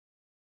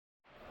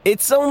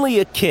It's only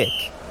a kick,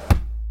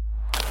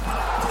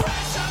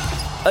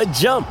 a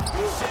jump,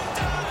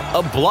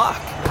 a block.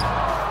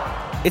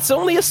 It's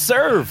only a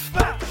serve.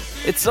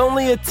 It's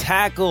only a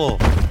tackle,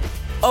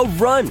 a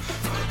run.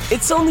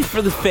 It's only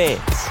for the fans.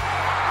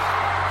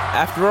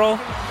 After all,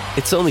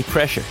 it's only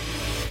pressure.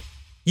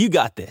 You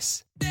got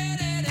this.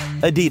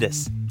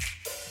 Adidas.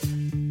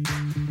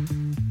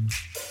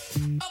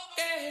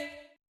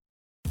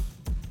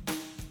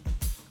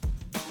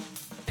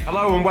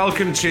 Hello and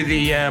welcome to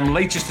the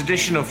latest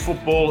edition of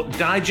Football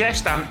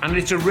Digest, and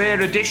it's a rare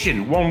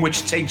edition, one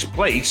which takes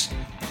place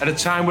at a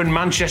time when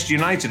Manchester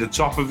United are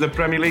top of the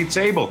Premier League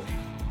table.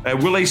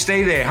 Will they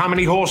stay there? How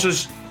many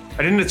horses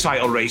are in the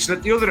title race? And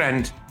at the other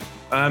end,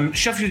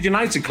 Sheffield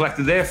United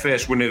collected their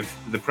first win of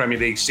the Premier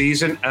League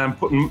season and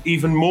putting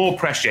even more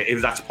pressure,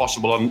 if that's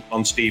possible,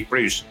 on Steve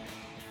Bruce.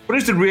 But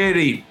is there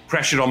really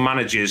pressure on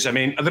managers? I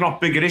mean, are there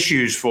not bigger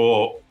issues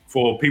for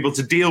people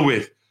to deal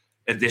with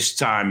at this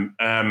time,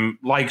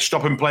 like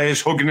stopping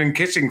players hugging and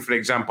kissing, for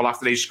example,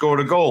 after they score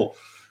a goal?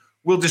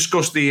 We'll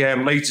discuss the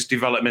latest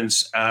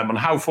developments on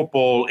how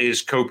football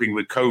is coping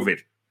with COVID.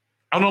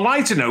 On a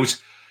lighter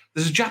note,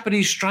 there's a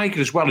Japanese striker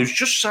as well who's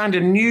just signed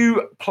a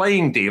new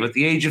playing deal at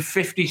the age of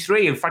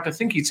 53. In fact, I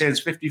think he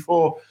turns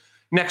 54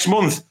 next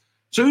month.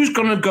 So who's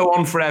going to go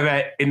on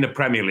forever in the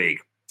Premier League?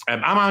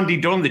 I'm Andy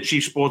Dunn, the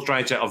chief sports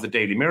writer of the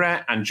Daily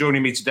Mirror, and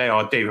joining me today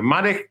are David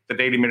Maddock, the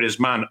Daily Mirror's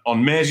man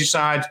on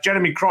Merseyside,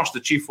 Jeremy Cross, the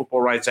chief football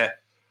writer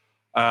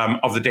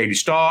of the Daily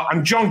Star,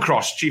 and John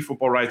Cross, chief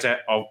football writer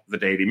of the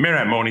Daily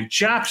Mirror. Morning,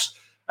 chaps.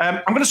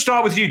 I'm going to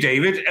start with you,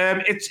 David.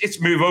 It's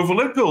move over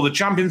Liverpool. The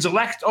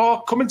champions-elect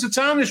are coming to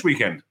town this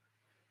weekend.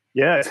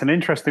 Yeah, it's an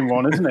interesting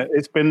one, isn't it?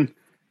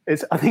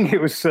 I think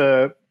it was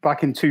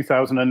back in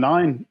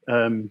 2009.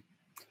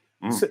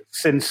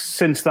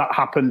 Since that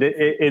happened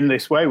in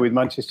this way with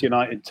Manchester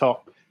United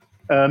top,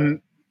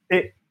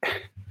 it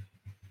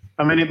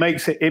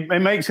makes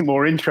it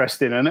more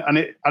interesting,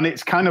 and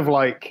it's kind of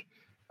like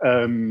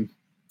the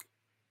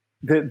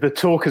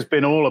talk has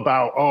been all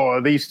about,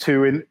 are these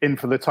two in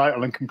for the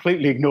title, and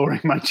completely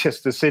ignoring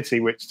Manchester City,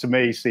 which to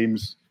me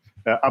seems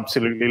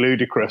absolutely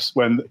ludicrous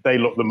when they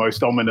look the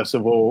most ominous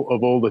of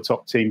all the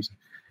top teams.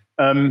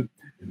 I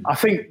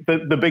think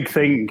the big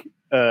thing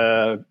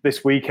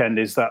this weekend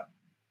is that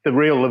the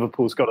real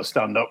Liverpool's got to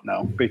stand up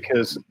now,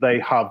 because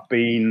they have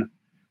been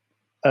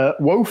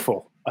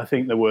woeful, I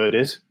think the word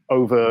is,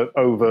 over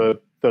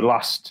the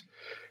last,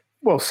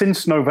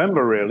 since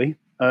November, really.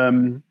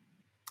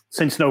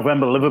 Since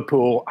November,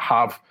 Liverpool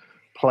have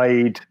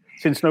played,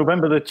 since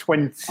November the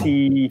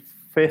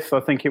 25th, I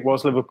think it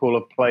was, Liverpool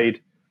have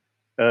played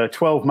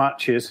 12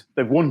 matches.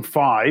 They've won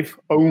 5,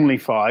 only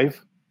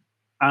 5.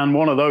 And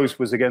one of those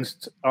was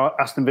against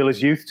Aston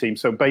Villa's youth team.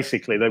 So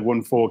basically they've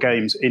won 4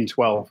 games in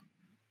 12.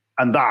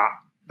 And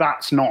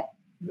that's not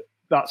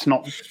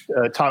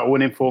title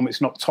winning form.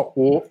 It's not top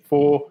 4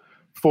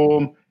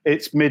 form.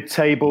 It's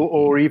mid-table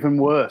or even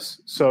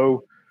worse.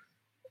 So,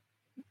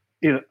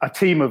 a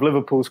team of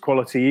Liverpool's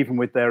quality, even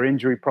with their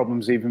injury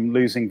problems, even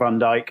losing Van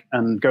Dijk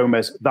and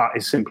Gomez, that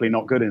is simply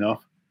not good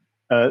enough.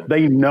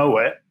 They know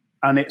it,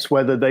 and it's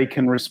whether they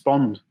can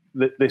respond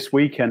this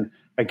weekend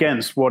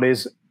against what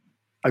is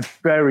a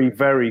very,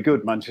 very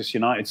good Manchester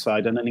United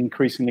side and an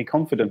increasingly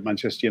confident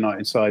Manchester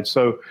United side.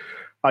 So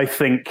I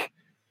think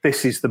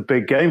this is the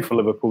big game for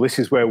Liverpool. This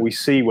is where we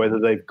see whether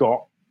they've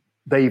got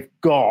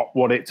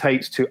what it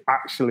takes to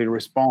actually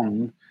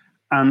respond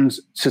and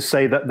to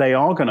say that they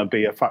are going to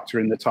be a factor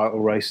in the title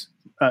race.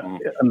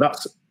 And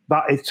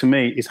that is, to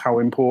me, is how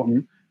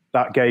important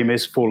that game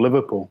is for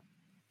Liverpool.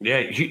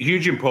 Yeah,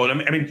 huge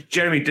important. I mean,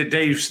 Jeremy,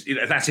 Dave's,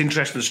 that's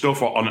interesting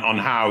stuff on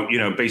how,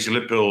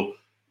 basically Liverpool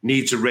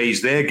need to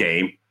raise their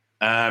game.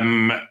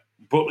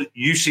 But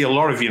you see a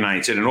lot of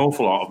United, an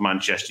awful lot of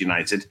Manchester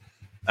United.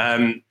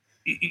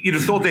 You'd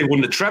have thought they won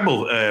the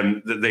treble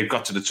that they've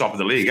got to the top of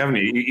the league, haven't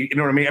you? You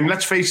know what I mean? I mean,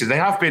 let's face it, they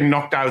have been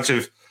knocked out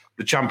of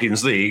the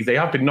Champions League. They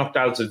have been knocked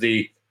out of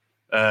the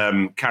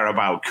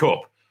Carabao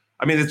Cup.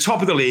 I mean, the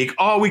top of the league,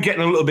 are we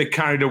getting a little bit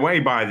carried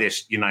away by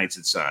this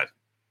United side?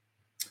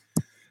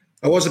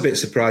 I was a bit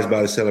surprised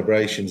by the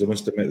celebrations. I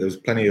must admit, there was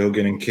plenty of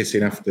hugging and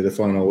kissing after the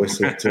final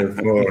whistle.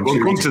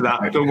 We'll come to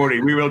that. Don't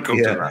worry, we will come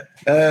to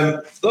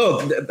that.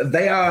 Look,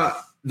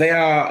 they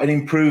are an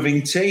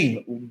improving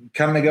team.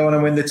 Can they go on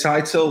and win the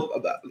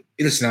title?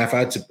 Listen, if I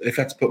had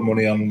to put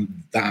money on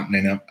that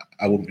happening,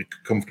 I wouldn't be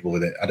comfortable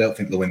with it. I don't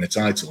think they'll win the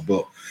title,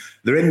 but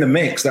they're in the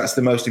mix. That's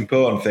the most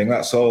important thing.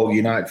 That's all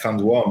United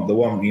fans want. They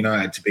want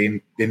United to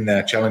be in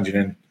there challenging,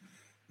 and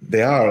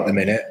they are at the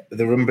minute.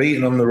 They're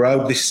unbeaten on the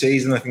road this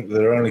season. I think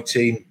they're the only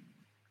team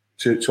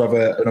to have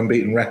an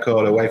unbeaten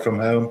record away from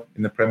home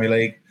in the Premier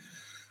League.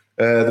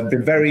 They've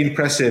been very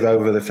impressive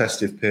over the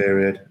festive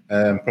period.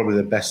 Probably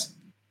the best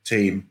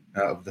team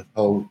out of the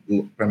whole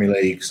Premier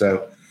League.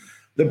 So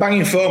they're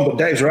banging form, but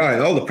Dave's right.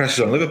 All the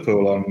pressure's on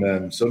Liverpool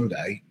on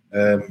Sunday.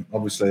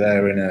 Obviously,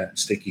 they're in a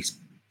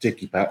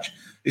sticky patch.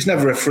 It's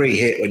never a free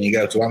hit when you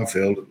go to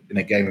Anfield in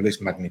a game of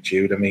this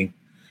magnitude. I mean,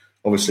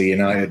 obviously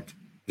United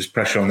there's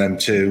pressure on them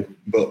too.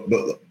 But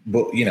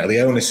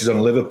the onus is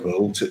on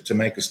Liverpool to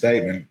make a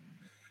statement.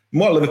 And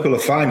what Liverpool are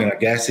finding, I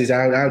guess, is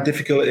how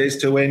difficult it is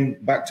to win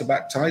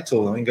back-to-back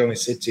titles. I think only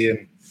City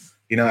and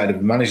United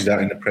have managed that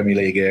in the Premier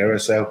League era.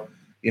 So,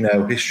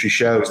 history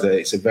shows that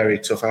it's a very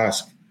tough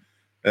ask.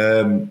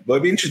 But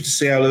it'd be interesting to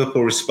see how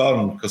Liverpool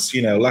respond because,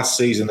 last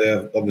season they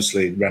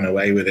obviously ran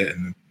away with it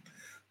and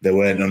they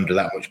weren't under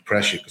that much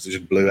pressure because they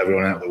just blew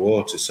everyone out of the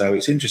water. So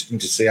it's interesting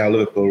to see how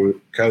Liverpool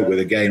cope with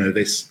a game of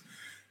this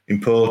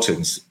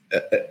importance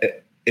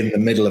in the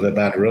middle of a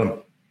bad run.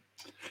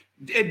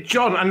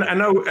 John, I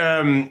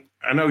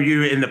know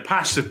you in the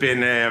past have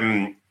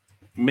been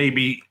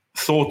maybe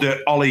thought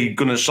that Ole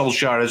Gunnar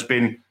Solskjaer has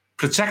been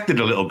protected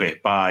a little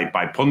bit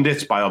by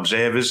pundits, by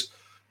observers,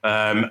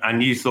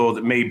 and you thought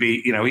that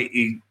maybe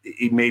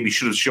he maybe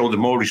should have shouldered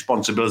more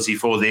responsibility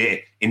for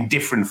the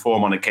indifferent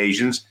form on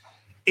occasions.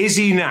 Is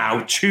he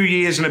now, 2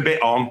 years and a bit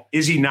on,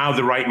 is he now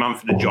the right man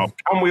for the job?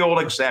 Can we all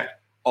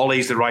accept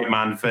Ole's the right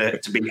man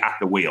to be at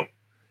the wheel?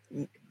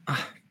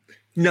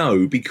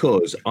 No,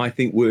 because I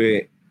think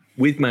we're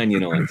with Man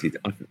United.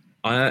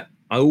 I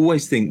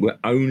always think we're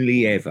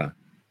only ever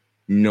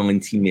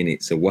 90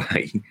 minutes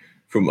away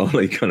from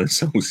Ole Gunnar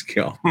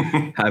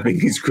Solskjaer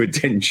having his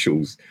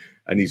credentials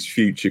and his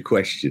future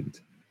questioned.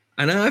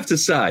 And I have to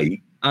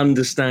say,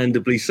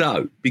 understandably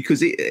so,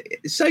 because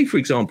say, for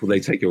example, they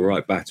take a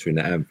right battering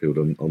at Anfield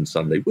on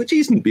Sunday, which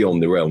isn't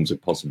beyond the realms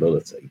of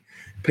possibility.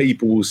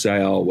 People will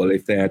say, oh, well,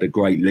 if they had a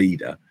great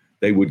leader,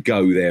 they would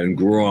go there and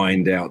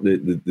grind out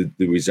the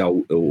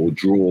result or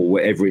draw,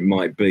 whatever it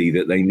might be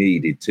that they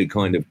needed to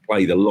kind of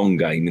play the long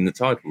game in the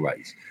title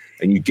race.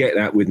 And you get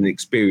that with an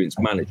experienced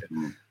manager.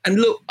 And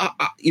look,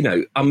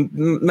 I'm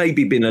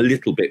maybe been a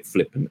little bit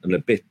flippant and a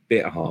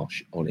bit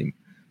harsh on him,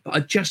 but I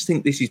just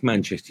think this is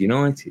Manchester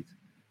United.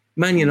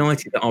 Man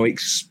United are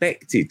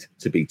expected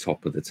to be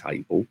top of the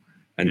table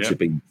and to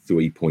be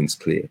 3 points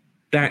clear.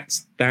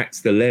 That's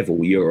the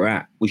level you're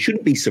at. We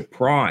shouldn't be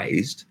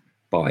surprised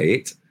by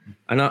it.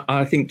 And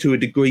I think to a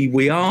degree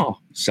we are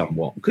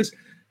somewhat. Because,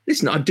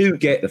 listen, I do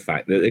get the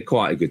fact that they're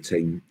quite a good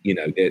team.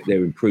 They're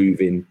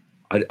improving.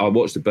 I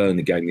watched the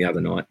Burnley game the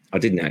other night. I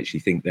didn't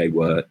actually think they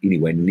were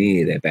anywhere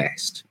near their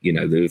best. There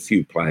are a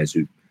few players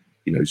who,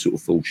 sort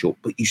of fall short.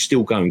 But you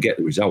still go and get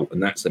the result.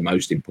 And that's the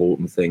most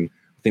important thing.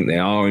 I think they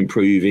are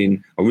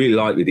improving. I really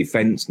like the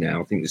defence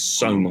now. I think it's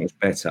so much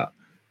better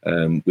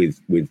with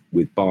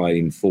Bailly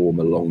in form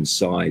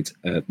alongside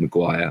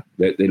Maguire.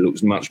 It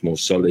looks much more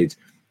solid.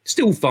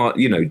 Still far,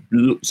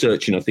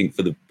 searching, I think,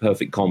 for the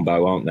perfect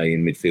combo, aren't they,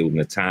 in midfield and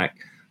attack?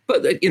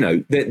 But,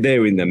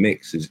 they're in the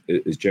mix,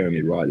 as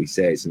Jeremy rightly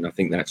says, and I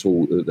think that's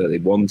all that they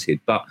wanted.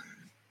 But,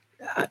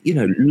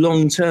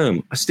 long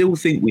term, I still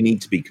think we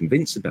need to be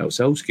convinced about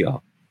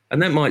Solskjaer.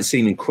 And that might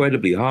seem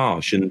incredibly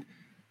harsh. And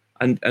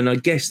I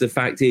guess the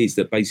fact is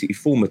that basically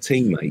former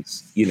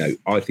teammates,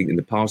 I think in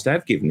the past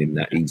have given him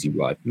that easy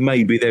ride.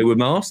 Maybe they were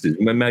masters,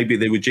 maybe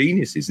they were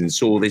geniuses and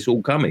saw this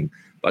all coming.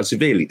 But I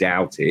severely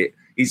doubt it.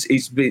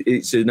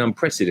 It's an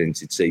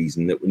unprecedented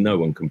season that no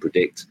one can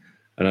predict.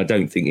 And I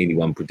don't think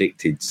anyone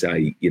predicted,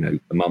 say,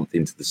 a month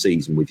into the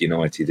season with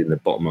United in the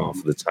bottom half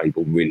of the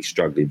table, really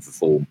struggling for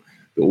form,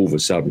 that all of a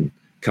sudden,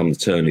 come the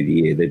turn of the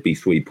year, they'd be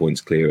 3 points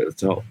clear at the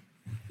top.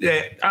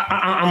 Yeah,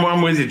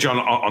 I'm with you, John,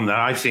 on that.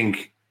 I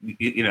think, they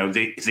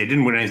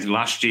didn't win anything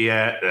last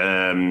year.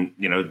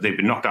 They've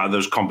been knocked out of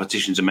those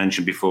competitions I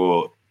mentioned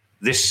before.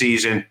 This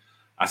season,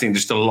 I think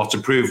there's still a lot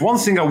to prove. One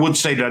thing I would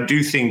say that I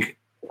do think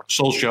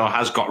Solskjaer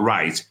has got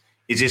right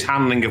is his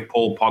handling of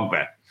Paul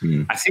Pogba.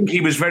 I think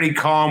he was very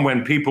calm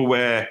when people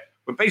were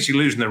basically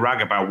losing the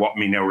rag about what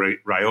Mino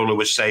Raiola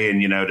was saying.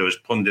 There was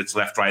pundits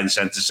left, right and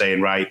centre saying,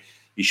 right,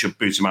 you should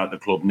boot him out of the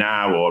club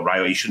now, or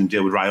Raiola, you shouldn't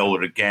deal with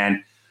Raiola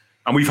again.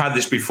 And we've had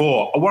this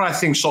before. What I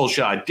think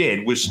Solskjaer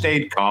did was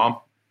stayed calm,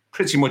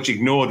 pretty much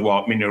ignored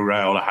what Mino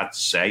Raiola had to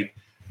say,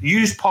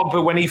 used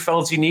Pogba when he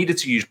felt he needed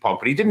to use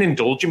Pogba. He didn't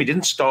indulge him. He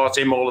didn't start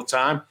him all the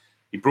time.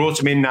 He brought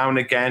him in now and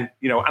again,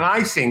 and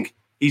I think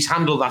he's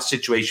handled that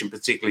situation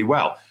particularly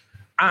well.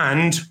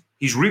 And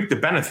he's reaped the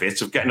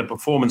benefits of getting a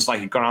performance like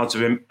he got out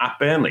of him at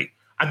Burnley.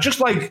 I'd just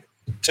like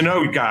to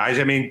know, guys,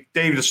 David,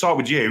 I'll start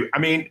with you.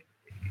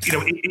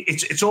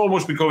 It's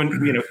almost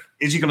becoming,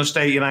 is he going to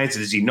stay at United?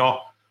 Is he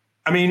not?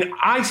 Do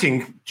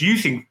you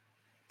think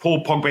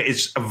Paul Pogba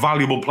is a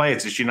valuable player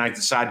to this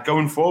United side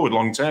going forward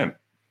long term?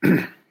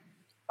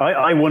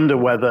 I wonder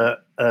whether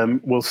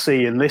we'll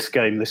see in this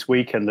game this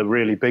weekend, the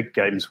really big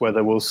games,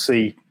 whether we'll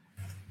see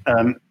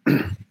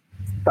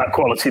that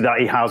quality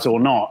that he has or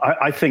not.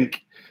 I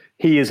think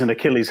he is an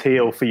Achilles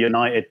heel for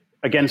United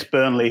against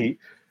Burnley.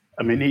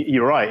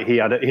 You're right. He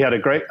had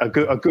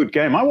a good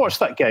game. I watched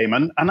that game,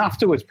 and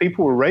afterwards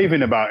people were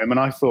raving about him, and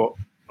I thought,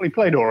 well, he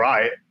played all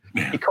right.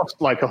 He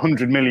cost like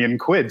 100 million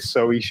quid,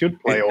 so he should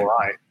play all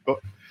right. But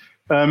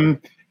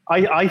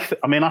I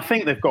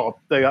think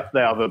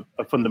they have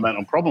a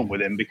fundamental problem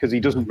with him because he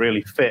doesn't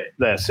really fit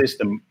their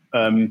system.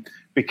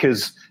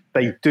 Because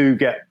they do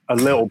get a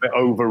little bit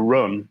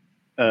overrun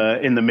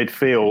in the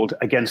midfield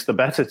against the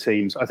better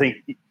teams. I think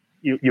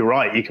you're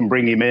right. You can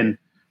bring him in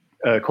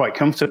quite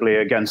comfortably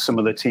against some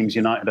of the teams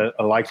United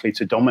are likely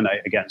to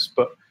dominate against.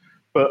 But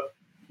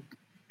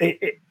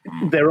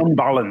they're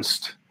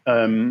unbalanced,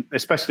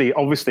 especially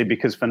obviously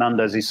because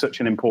Fernandes is such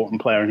an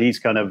important player and he's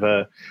kind of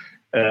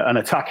an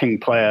attacking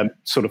player,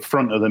 sort of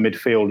front of the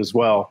midfield as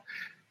well.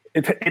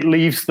 It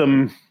leaves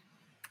them,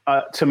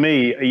 to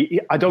me,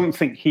 I don't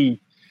think he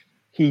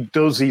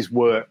does his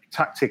work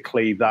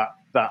tactically that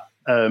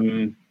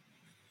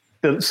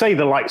say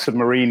the likes of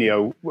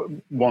Mourinho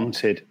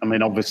wanted. I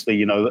mean, obviously,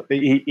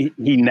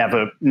 he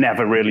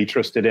never really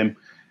trusted him.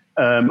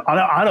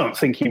 I don't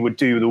think he would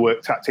do the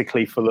work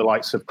tactically for the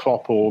likes of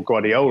Klopp or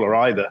Guardiola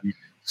either.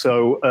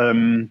 So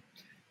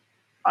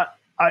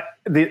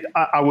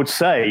I would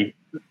say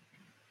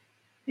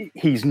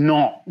he's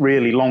not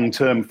really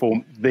long-term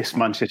for this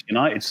Manchester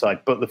United side.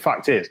 But the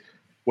fact is,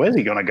 where's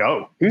he going to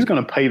go? Who's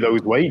going to pay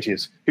those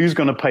wages? Who's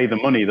going to pay the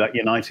money that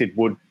United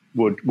would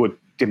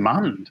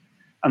demand?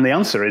 And the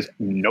answer is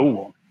no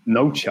one,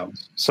 no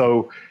chance.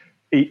 So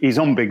he's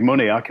on big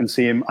money. I can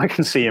see him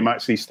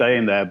actually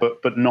staying there,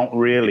 but not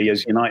really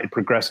as United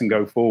progress and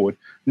go forward,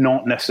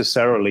 not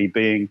necessarily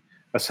being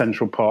a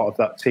central part of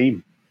that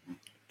team.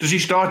 Does he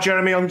start,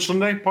 Jeremy, on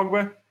Sunday,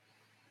 Pogba?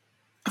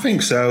 I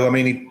think so. I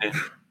mean,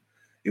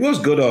 he was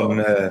good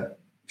on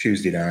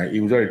Tuesday night. He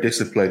was very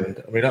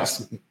disciplined. I mean,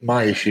 that's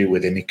my issue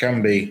with him.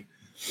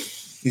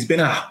 He's been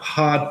a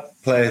hard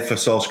player for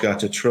Solskjaer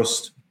to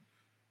trust,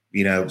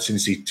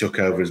 since he took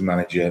over as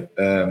manager.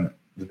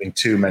 There's been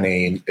too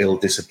many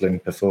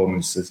ill-disciplined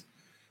performances.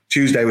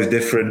 Tuesday was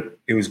different.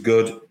 He was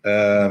good.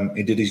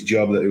 He did his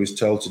job that he was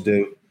told to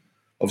do.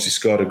 Obviously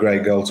scored a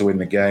great goal to win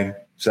the game.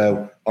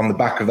 So on the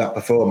back of that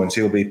performance,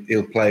 he'll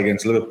play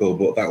against Liverpool,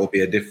 but that will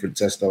be a different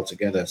test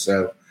altogether.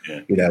 So,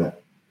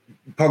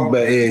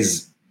 Pogba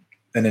is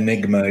an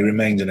enigma. He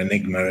remains an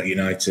enigma at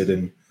United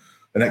and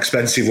an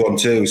expensive one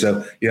too.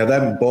 So,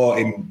 they bought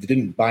him. They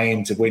didn't buy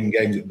him to win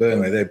games at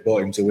Burnley. They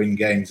bought him to win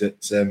games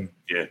at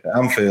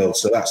Anfield.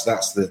 So that's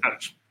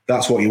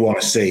what you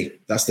want to see.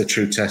 That's the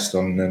true test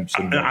on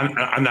Sunday.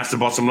 And that's the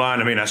bottom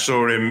line. I mean, I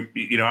saw him,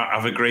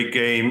 have a great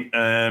game,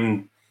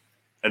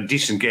 a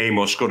decent game,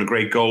 or scored a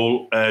great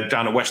goal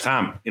down at West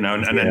Ham,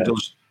 and then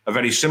does a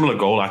very similar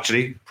goal,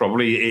 actually,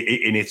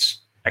 probably in its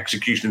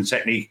execution and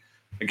technique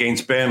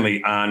against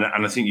Burnley. And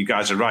I think you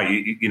guys are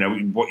right.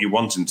 What you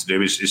want him to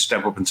do is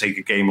step up and take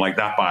a game like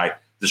that by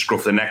the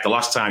scruff of the neck. The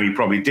last time he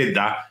probably did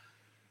that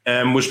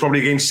was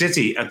probably against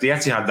City at the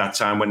Etihad that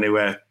time when they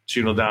were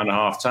 2-0 down at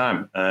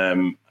half-time.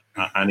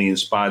 And he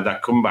inspired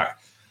that comeback.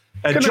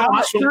 Can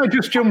I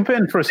just jump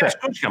in for a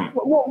second?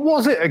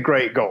 Was it a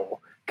great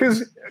goal? Because,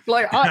 people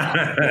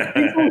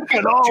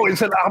said,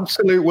 it's an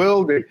absolute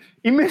worldie.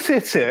 He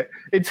mishit it.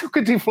 It took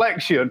a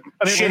deflection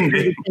and it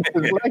went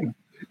into his leg.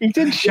 He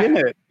did shin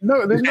it.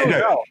 No, there's no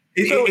doubt.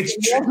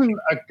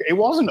 It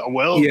wasn't a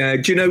worldie. Yeah,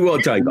 do you know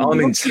what, Dave? I'm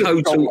in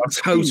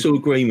total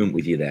agreement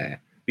with you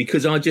there.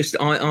 Because I watched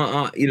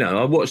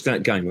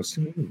that game. I was,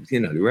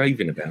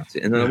 raving about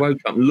it. And then I woke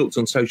up and looked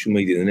on social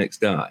media the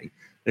next day.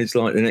 And it's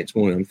like the next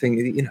morning, I'm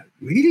thinking,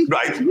 really?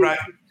 Right.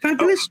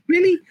 Fabulous,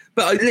 really?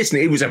 But listen,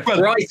 it was a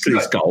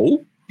priceless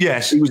goal.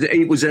 Yes.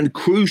 It was a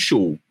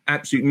crucial,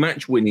 absolute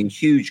match-winning,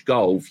 huge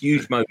goal,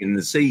 huge moment in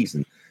the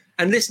season.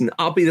 And listen,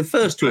 I'll be the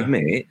first to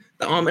admit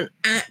that I'm an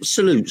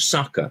absolute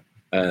sucker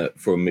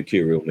for a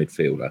mercurial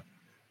midfielder.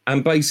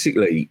 And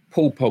basically,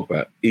 Paul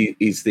Pogba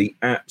is the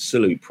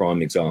absolute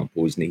prime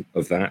example, isn't he,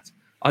 of that?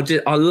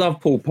 I love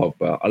Paul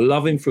Pogba. I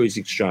love him for his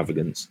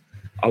extravagance.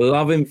 I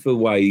love him for the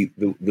way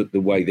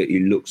that he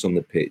looks on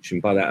the pitch,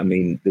 and by that I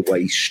mean the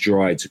way he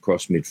strides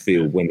across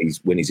midfield when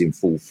he's in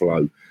full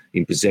flow,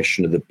 in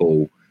possession of the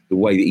ball, the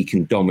way that he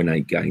can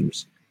dominate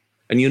games.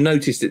 And you'll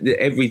notice that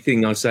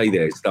everything I say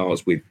there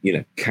starts with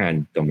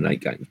can dominate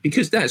games,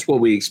 because that's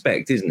what we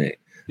expect, isn't it?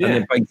 Yeah. And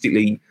then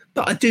basically,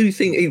 but I do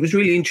think it was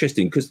really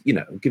interesting because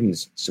I'm giving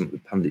some of the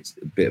pundits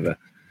a bit of a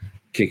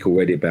kick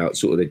already about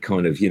sort of the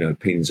kind of,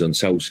 opinions on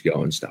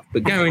Solskjaer and stuff.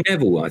 But Gary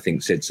Neville, I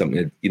think, said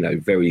something,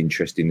 very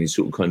interesting in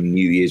sort of kind of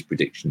New Year's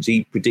predictions.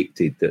 He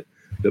predicted that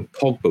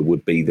Pogba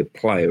would be the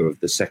player of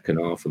the second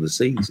half of the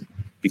season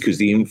because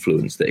the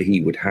influence that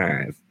he would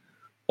have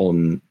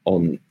on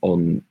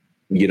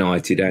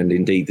United and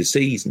indeed the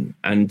season.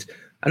 And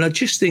I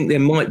just think there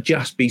might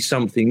just be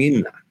something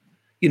in that.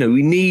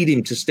 We need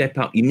him to step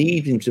up. You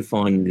need him to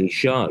finally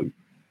show.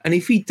 And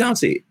if he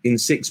does it in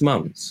 6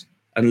 months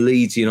and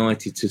leads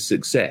United to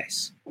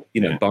success,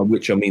 by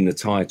which I mean the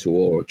title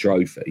or a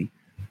trophy,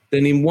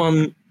 then in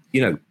one,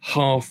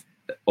 half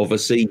of a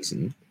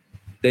season,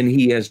 then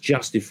he has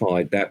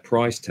justified that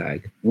price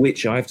tag,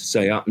 which I have to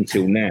say up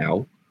until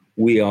now,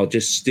 we are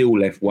just still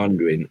left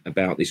wondering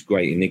about this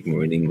great enigma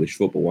in English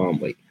football,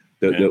 aren't we?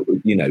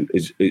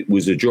 It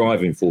was a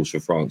driving force for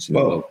France in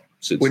the world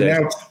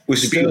success.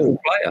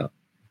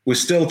 We're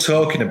still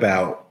talking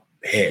about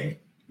him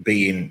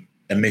being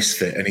a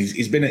misfit, and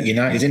he's been at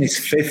United. He's in his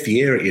 5th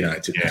year at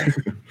United. Yeah.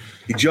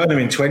 He joined them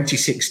in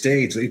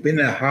 2016, so he's been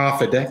there half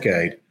a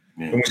decade,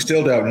 and we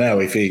still don't know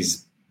if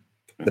he's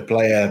the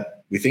player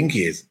we think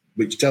he is.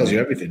 which tells you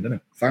everything, doesn't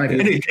it? 5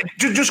 years.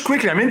 Just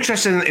quickly, I'm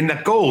interested in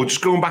that goal.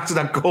 Just going back to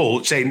that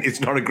goal, saying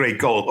it's not a great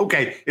goal.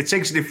 Okay, it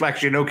takes a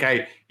deflection.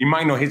 Okay, he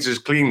might not hit it as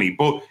cleanly,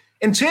 but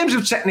in terms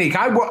of technique,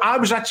 I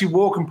was actually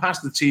walking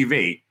past the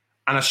TV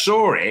and I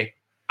saw it,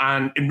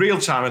 and in real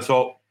time I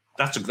thought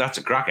that's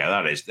a cracker.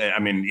 That is. I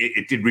mean,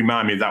 it did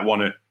remind me of that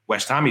one at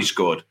West Ham he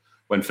scored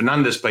when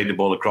Fernandes played the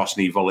ball across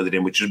and he volleyed it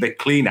in, which was a bit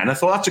cleaner. And I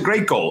thought that's a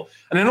great goal.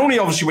 And then only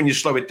obviously when you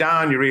slow it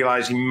down, you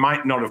realise he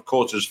might not have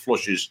caught as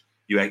flush as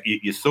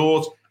you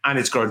thought, and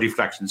it's got a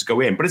deflection to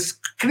go in. But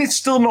can it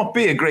still not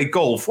be a great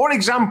goal? For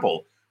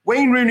example,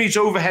 Wayne Rooney's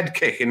overhead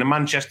kick in the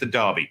Manchester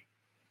derby.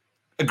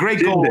 A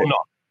great goal or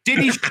not? Did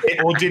he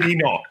hit or did he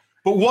not?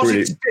 But was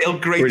it still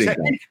great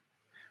technique?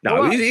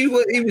 No,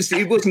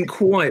 it wasn't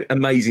quite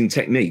amazing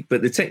technique,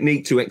 but the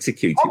technique to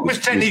execute it was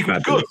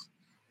good.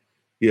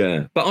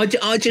 Yeah, but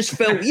I just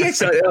felt,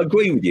 yes, I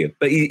agree with you.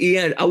 But he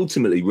had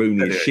ultimately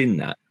Rooney shin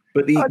that.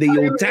 But the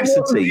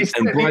audacity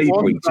and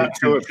bravery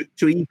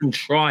to even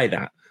try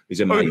that is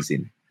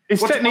amazing.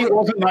 His technique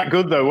wasn't that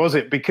good, though, was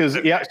it? Because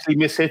he actually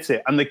mishit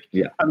it, and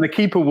the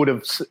keeper would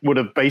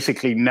have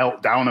basically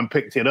knelt down and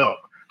picked it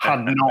up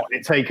had not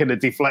it taken a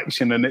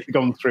deflection and it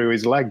gone through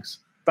his legs.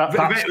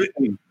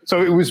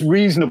 So it was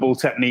reasonable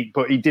technique,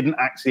 but he didn't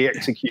actually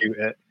execute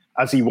it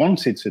as he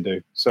wanted to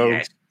do. So.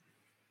 Yes.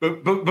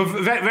 But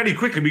very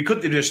quickly, we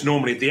could do this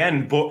normally at the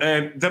end, but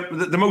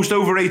the most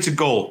overrated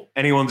goal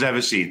anyone's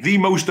ever seen, the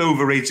most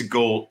overrated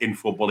goal in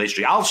football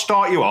history. I'll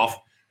start you off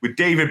with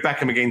David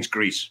Beckham against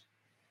Greece.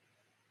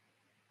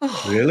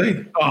 Oh,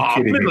 really?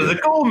 Middle of the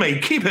goal,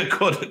 mate. Keeper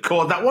could have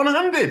caught that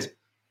one-handed.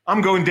 I'm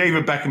going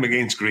David Beckham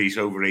against Greece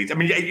overrated. I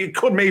mean, you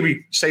could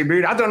maybe say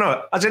Rooney. I don't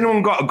know. Has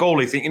anyone got a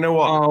goal you think, you know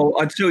what? Oh,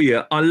 I tell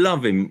you, I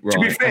love him. Right. To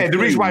be fair, the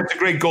reason why it's a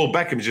great goal,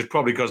 Beckham, is just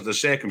probably because of the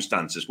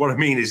circumstances. What I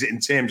mean is in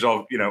terms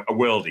of, a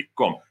worldie.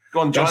 Go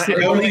on, John.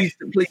 Please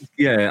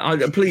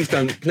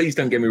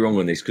don't get me wrong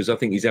on this, because I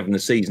think he's having the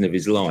season of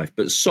his life.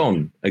 But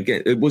Son,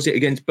 was it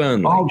against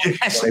Burnley? Oh,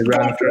 yes.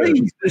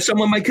 Please, did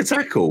someone make a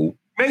tackle?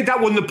 Mate,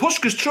 that won the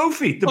Puskas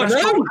Trophy. The best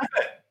goal ever.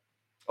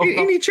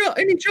 Any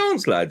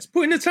chance, lads?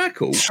 Put in a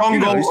tackle.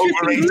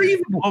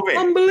 Unbelievable.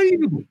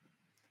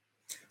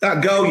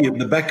 That goal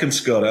the Beckham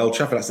scored at Old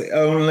Trafford, that's the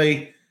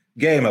only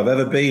game I've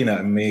ever been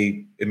at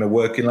in my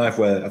working life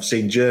where I've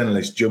seen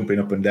journalists jumping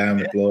up and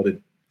down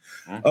applauding.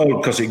 Oh,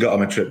 because he got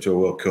him a trip to a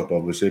World Cup,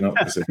 obviously, not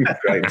because of the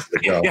greatness of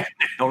the goal.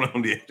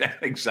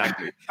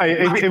 Exactly. Hey,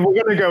 if we're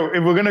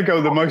gonna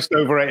go the most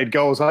overrated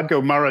goals, I'd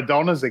go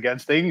Maradona's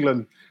against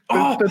England.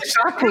 The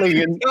tackling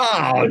in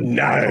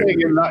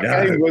that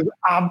game was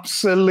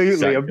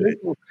absolutely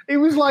abysmal. It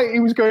was like he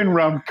was going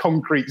around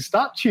concrete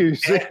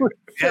statues. Around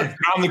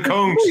the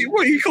cones.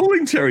 What are you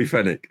calling Terry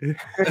Fenwick? And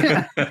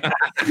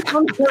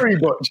Terry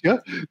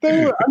Butcher.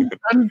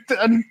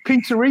 And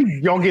Peter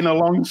Reid jogging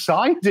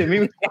alongside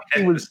him.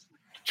 He was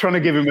trying to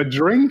give him a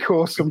drink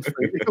or something.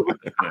 It was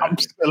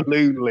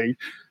absolutely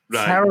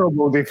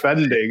terrible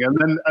defending.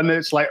 And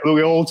it's like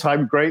the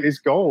all-time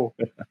greatest goal.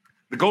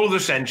 The goal of the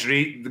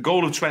century, the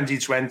goal of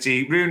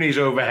 2020, Rooney's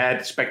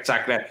overhead,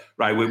 spectacular.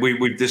 Right,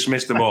 we've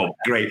dismissed them all.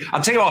 Great.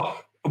 I'll tell you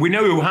what, we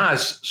know who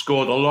has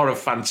scored a lot of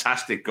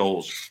fantastic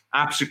goals,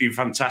 absolutely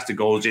fantastic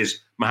goals,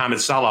 is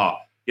Mohamed Salah,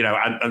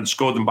 and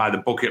scored them by the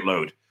bucket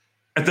load.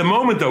 At the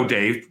moment, though,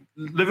 Dave,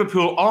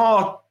 Liverpool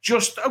are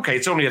just, okay,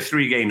 it's only a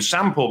 3-game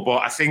sample,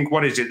 but I think,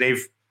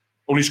 they've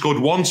only scored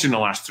once in the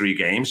last 3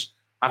 games,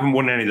 haven't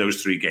won any of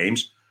those 3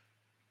 games.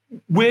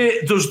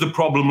 Where does the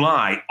problem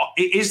lie?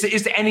 Is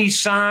there any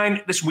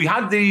sign? Listen, we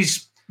had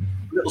these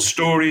little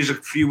stories a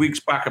few weeks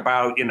back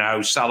about,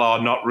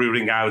 Salah not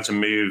ruling out a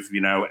move,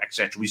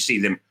 etc. We see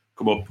them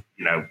come up,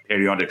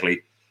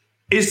 periodically.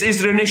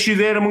 Is there an issue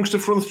there amongst the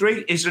front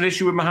three? Is there an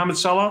issue with Mohamed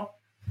Salah?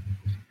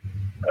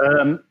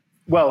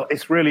 Well,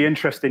 it's really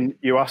interesting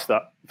you asked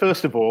that.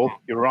 First of all,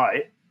 you're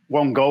right,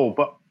 1 goal.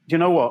 But you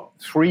know what?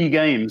 3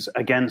 games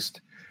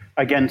against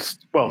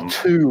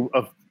 2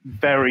 of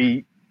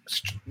very,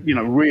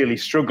 really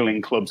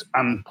struggling clubs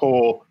and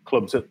poor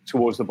clubs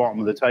towards the bottom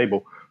of the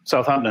table.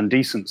 Southampton,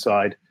 decent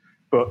side,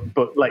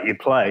 but let you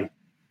play.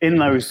 In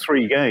those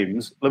 3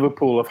 games,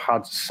 Liverpool have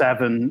had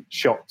 7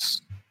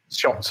 shots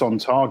on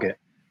target.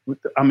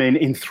 I mean,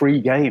 in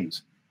 3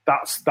 games.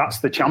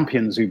 That's the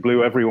champions who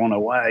blew everyone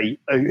away,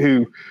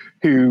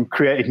 who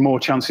created more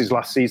chances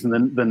last season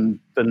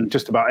than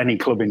just about any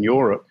club in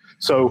Europe.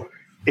 So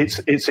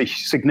it's a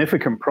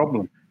significant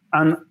problem.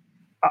 And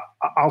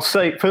I'll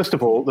say, first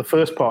of all, the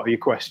first part of your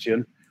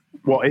question,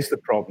 what is the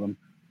problem?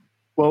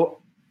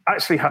 Well, I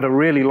actually had a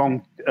really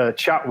long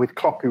chat with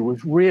Klopp, who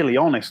was really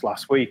honest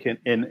last week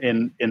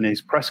in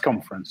his press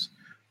conference.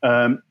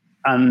 And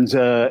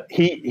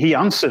he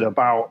answered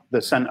about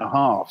the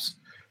centre-halves.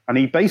 And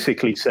he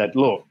basically said,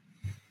 look,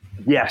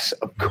 yes,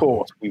 of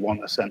course we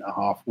want a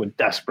centre-half. We're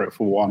desperate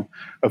for one.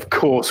 Of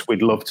course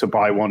we'd love to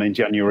buy one in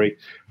January.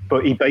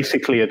 But he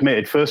basically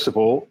admitted, first of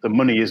all, the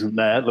money isn't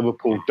there.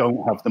 Liverpool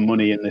don't have the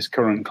money in this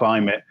current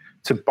climate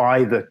to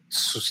buy the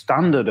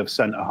standard of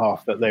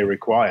centre-half that they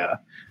require.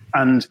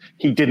 And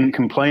he didn't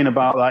complain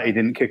about that. He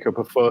didn't kick up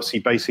a fuss. He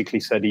basically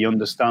said he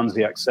understands,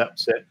 he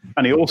accepts it.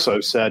 And he also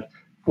said,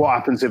 what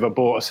happens if I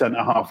bought a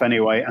centre-half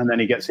anyway and then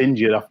he gets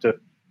injured after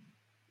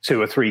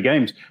 2 or 3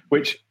 games?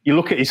 Which you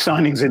look at his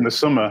signings in the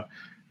summer,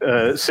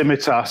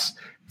 Tsimikas,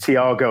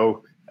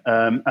 Thiago,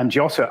 and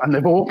Jota, and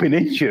they've all been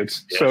injured.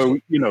 Yes. So,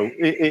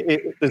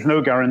 there's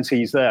no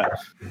guarantees there.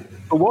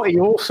 But what he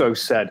also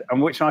said,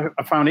 and which I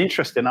found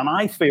interesting, and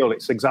I feel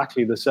it's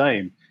exactly the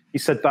same, he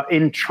said that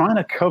in trying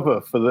to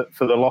cover for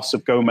the loss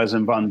of Gomez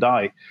and Van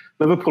Dijk,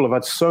 Liverpool have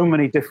had so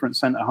many different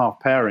centre-half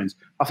pairings.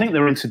 I think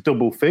they're into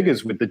double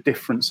figures with the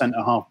different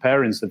centre-half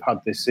pairings they've had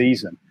this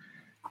season.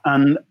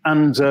 And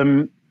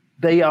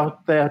they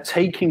are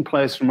taking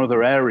players from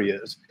other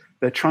areas.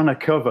 They're trying to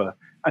cover.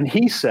 And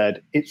he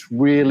said, it's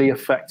really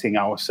affecting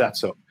our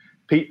setup.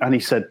 And he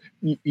said,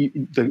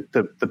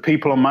 the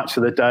people on Match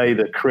of the Day,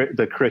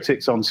 the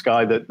critics on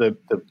Sky, the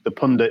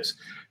pundits,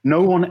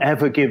 no one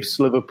ever gives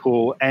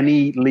Liverpool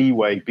any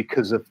leeway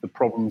because of the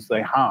problems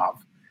they have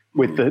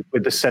with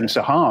the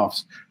centre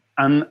halves.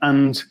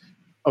 And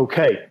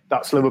okay,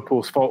 that's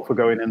Liverpool's fault for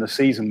going in the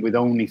season with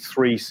only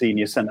 3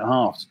 senior centre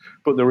halves.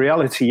 But the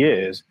reality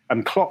is,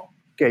 and Klopp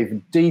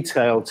gave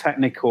detailed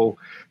technical,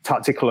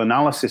 tactical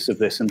analysis of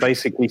this and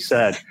basically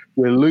said,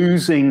 we're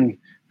losing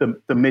the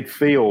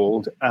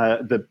midfield,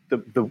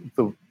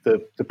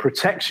 the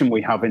protection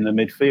we have in the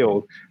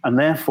midfield, and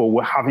therefore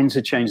we're having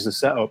to change the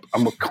setup,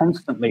 and we're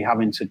constantly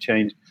having to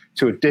change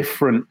to a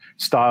different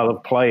style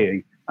of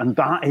playing, and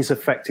that is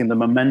affecting the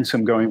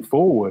momentum going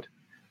forward.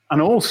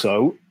 And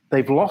also,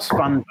 they've lost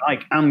Van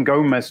Dijk and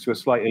Gomez to a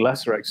slightly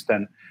lesser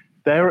extent.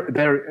 Their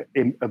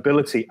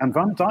ability, and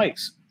Van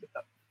Dijk's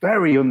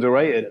very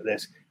underrated at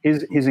this,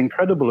 his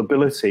incredible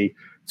ability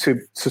to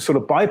sort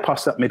of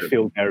bypass that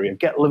midfield area,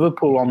 get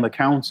Liverpool on the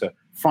counter,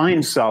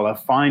 find Salah,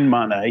 find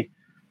Mane,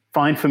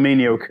 find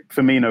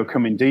Firmino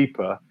coming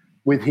deeper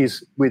with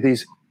his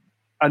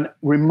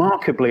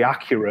remarkably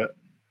accurate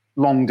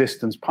long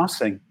distance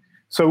passing.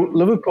 So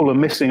Liverpool are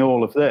missing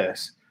all of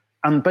this,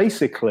 and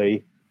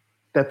basically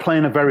they're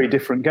playing a very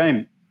different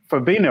game.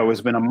 Fabinho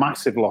has been a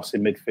massive loss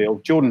in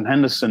midfield. Jordan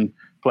Henderson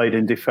played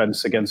in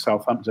defence against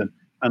Southampton,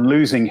 and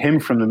losing him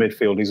from the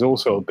midfield is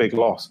also a big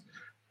loss.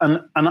 And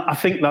I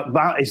think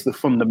that is the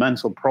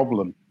fundamental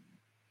problem.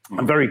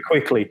 And very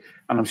quickly,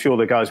 and I'm sure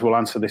the guys will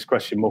answer this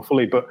question more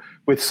fully, but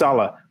with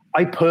Salah,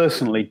 I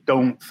personally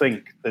don't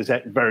think there's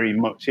very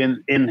much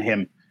in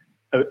him.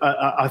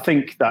 I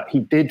think that he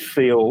did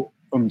feel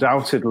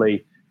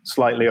undoubtedly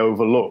slightly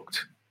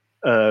overlooked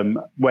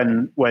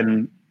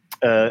when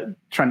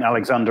Trent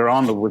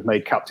Alexander-Arnold was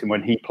made captain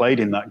when he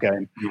played in that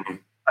game. Mm-hmm.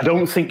 I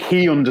don't think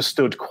he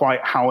understood quite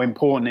how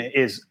important it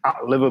is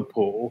at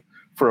Liverpool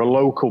for a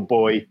local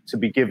boy to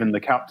be given the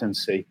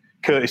captaincy.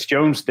 Curtis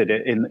Jones did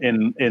it in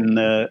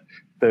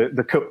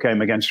the cup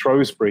game against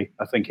Shrewsbury,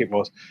 I think it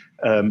was,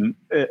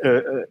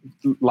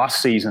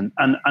 last season,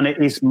 and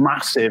it is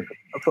massive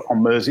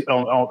on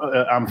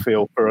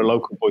Anfield for a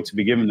local boy to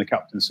be given the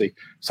captaincy.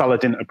 Salah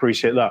didn't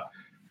appreciate that.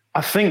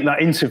 I think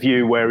that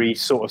interview where he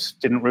sort of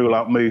didn't rule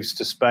out moves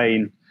to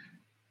Spain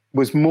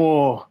was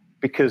more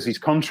because his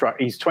contract,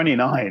 he's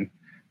 29,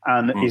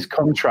 and his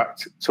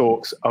contract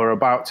talks are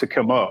about to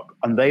come up,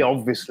 and they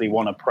obviously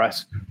want to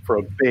press for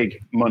a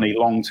big money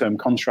long-term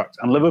contract.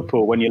 And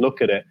Liverpool, when you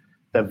look at it,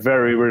 they're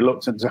very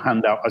reluctant to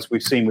hand out, as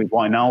we've seen with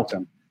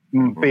Wijnaldum,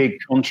 big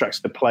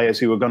contracts to players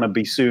who are going to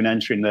be soon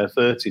entering their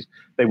 30s.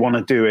 They want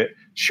to do it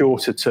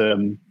shorter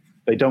term.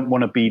 They don't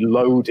want to be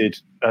loaded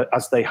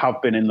as they have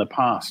been in the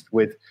past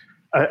with,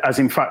 as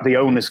in fact the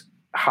owners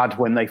had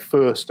when they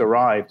first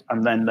arrived,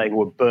 and then they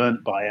were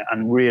burnt by it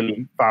and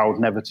really vowed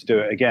never to do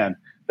it again.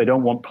 They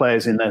don't want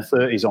players in their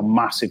 30s on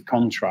massive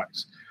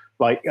contracts.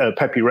 Like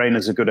Pepe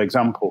Reina's a good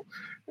example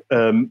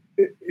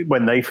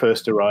when they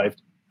first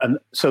arrived. And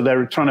so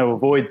they're trying to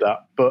avoid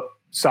that. But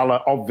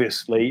Salah,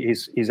 obviously,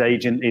 his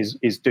agent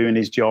is doing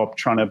his job,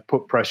 trying to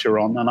put pressure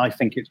on. And I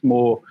think it's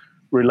more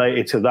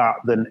related to that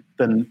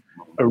than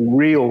a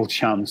real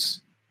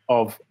chance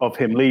of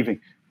him leaving.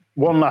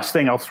 One last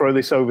thing, I'll throw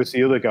this over to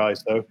the other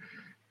guys, though.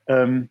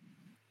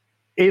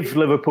 If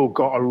Liverpool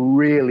got a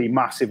really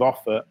massive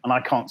offer, and I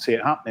can't see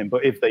it happening,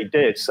 but if they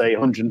did, say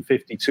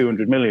 150,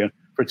 200 million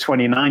for a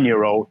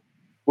 29-year-old,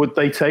 would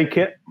they take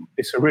it?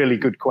 It's a really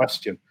good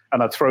question.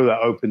 And I'd throw that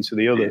open to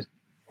the others.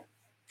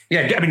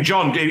 Yeah, I mean,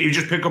 John, you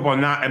just pick up on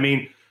that. I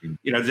mean,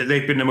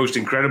 they've been the most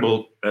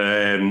incredible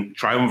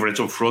triumvirate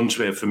up front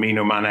with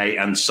Firmino, Mane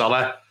and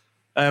Salah.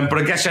 But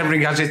I guess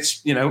everything has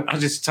its,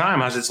 has its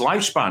time, has its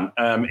lifespan.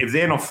 If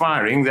they're not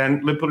firing,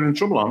 then Liverpool are in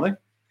trouble, aren't they?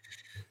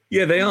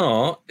 Yeah, they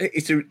are.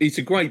 It's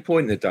a great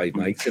point that Dave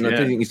makes, and I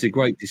do think it's a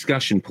great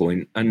discussion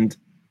point. And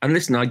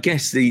listen, I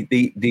guess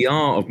the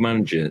art of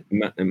management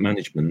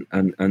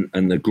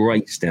and the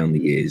greats down the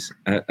years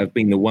have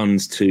been the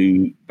ones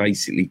to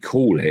basically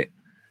call it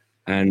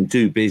and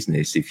do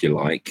business, if you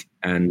like,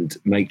 and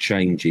make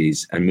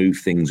changes and move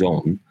things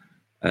on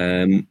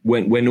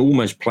when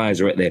almost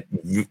players are at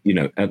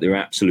their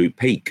absolute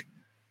peak.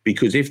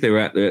 because if they're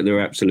at their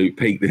absolute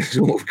peak, there's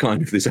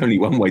there's only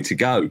one way to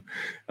go,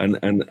 and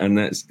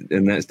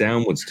that's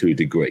downwards to a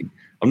degree.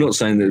 I'm not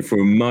saying that for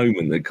a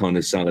moment that kind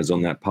of Salah's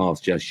on that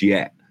path just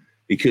yet,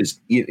 because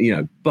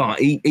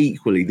but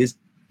equally there's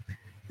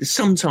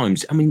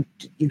sometimes, I mean,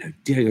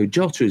 Diego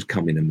Jota has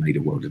come in and made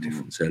a world of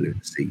difference earlier in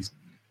the season,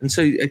 and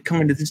so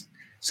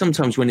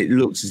sometimes when it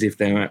looks as if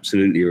they're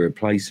absolutely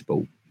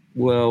irreplaceable,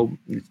 well,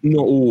 it's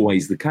not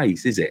always the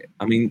case, is it?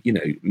 I mean,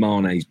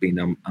 Mane's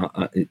been,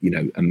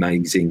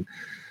 amazing.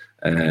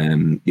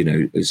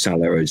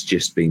 Salah has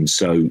just been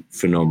so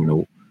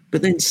phenomenal.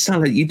 But then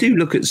Salah, you do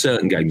look at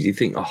certain games, you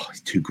think, oh,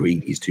 he's too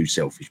greedy, he's too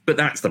selfish. But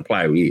that's the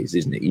player he is,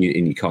 isn't it?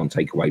 And you can't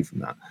take away from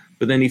that.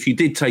 But then if you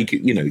did take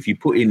it, if you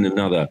put in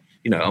another,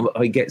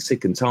 I get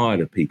sick and tired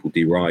of people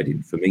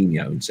deriding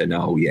Firmino and saying,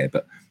 oh, yeah,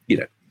 but,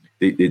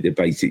 they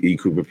basically, you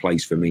could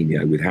replace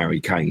Firmino with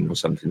Harry Kane or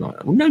something like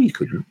that. Well, no, you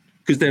couldn't.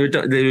 Because they're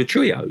a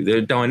trio, they're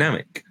a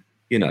dynamic.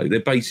 They're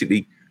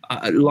basically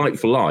like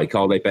for like.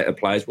 Are they better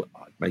players? Well,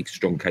 I'd make a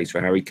strong case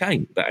for Harry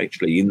Kane, but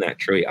actually in that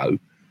trio,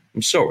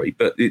 I'm sorry,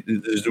 but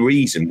there's a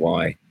reason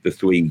why the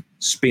three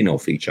spin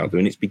off each other,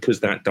 and it's because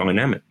that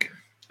dynamic.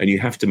 And you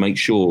have to make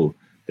sure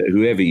that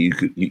whoever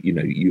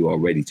you are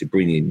ready to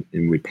bring in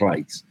and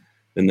replace,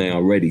 then they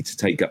are ready to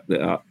take up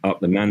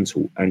the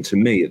mantle. And to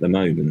me, at the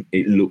moment,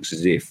 it looks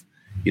as if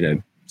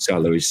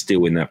Salah is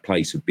still in that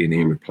place of being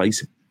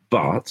irreplaceable,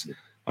 but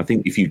I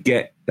think if you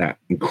get that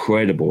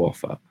incredible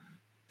offer,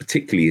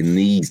 particularly in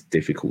these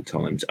difficult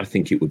times, I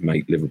think it would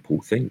make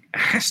Liverpool think. It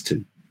has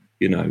to,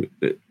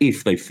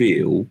 if they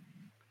feel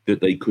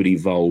that they could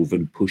evolve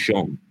and push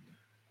on.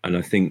 And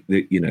I think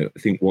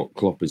that, what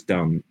Klopp has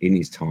done in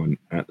his time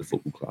at the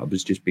football club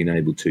has just been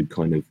able to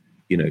kind of,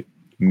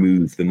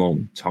 move them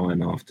on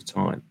time after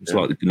time. It's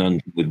like the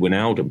conundrum with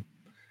Wijnaldum.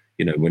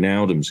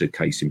 Wijnaldum's a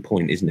case in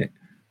point, isn't it?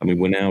 I mean,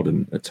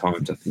 Wijnaldum at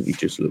times, I think he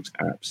just looks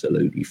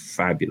absolutely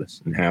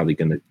fabulous. And how they're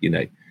going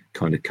to,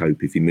 kind of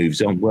cope if he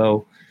moves on.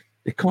 Well,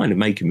 they're kind of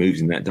making moves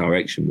in that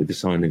direction with the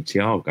signing of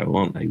Thiago,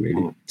 aren't they,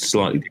 really?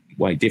 Slightly different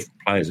way. Different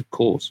players, of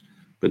course,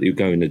 but they're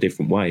going a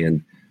different way.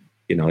 And,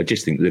 I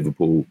just think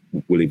Liverpool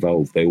will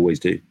evolve. They always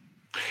do.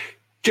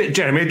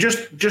 Jeremy,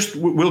 just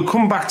we'll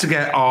come back to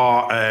get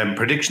our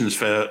predictions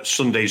for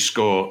Sunday's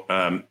score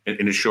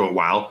in a short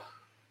while.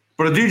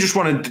 But I do just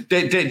want to,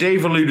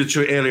 Dave alluded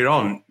to it earlier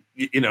on,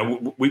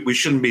 we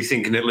shouldn't be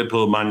thinking that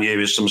Liverpool Man U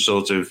is some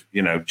sort of,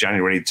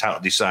 January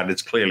title decider.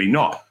 It's clearly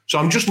not. So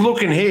I'm just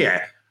looking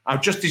here.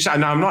 I've just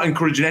decided, now I'm not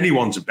encouraging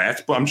anyone to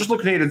bet, but I'm just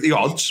looking here at the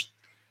odds.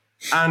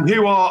 And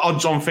who are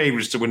odds-on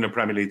favourites to win the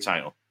Premier League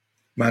title?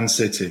 Man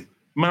City.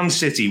 Man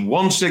City,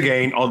 once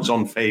again,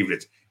 odds-on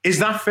favourites. Is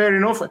that fair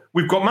enough?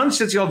 We've got Man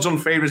City odds-on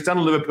favourites,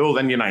 then Liverpool,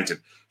 then United.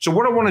 So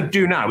what I want to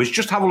do now is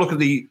just have a look at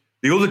the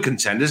other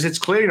contenders. It's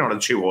clearly not a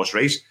two-horse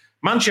race.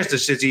 Manchester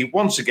City,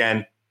 once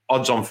again,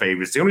 odds-on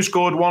favourites. They only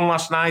scored one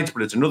last night,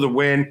 but it's another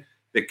win.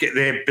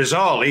 They're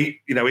bizarrely,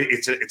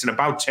 it's an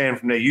about turn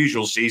from their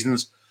usual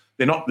seasons.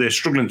 They're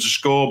struggling to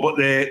score, but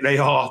they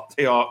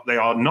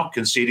are not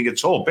conceding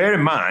at all. Bear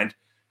in mind,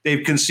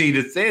 they've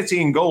conceded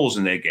 13 goals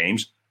in their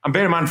games, and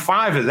bear in mind,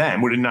 5 of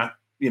them were in that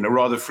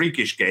rather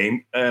freakish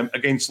game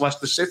against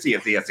Leicester City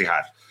at the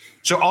Etihad.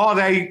 So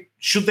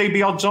should they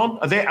be odds on?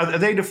 Are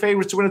they the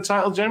favourites to win a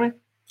title, Jeremy?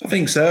 I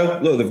think so.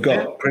 Look, they've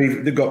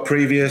got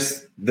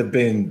previous. They've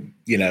been,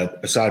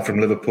 aside from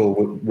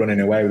Liverpool running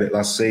away with it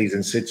last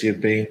season, City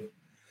have been,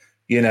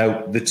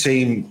 the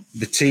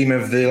team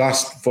of the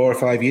last 4 or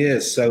 5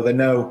 years. So they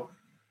know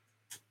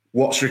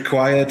what's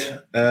required.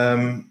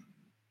 I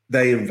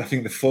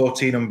think they're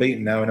 14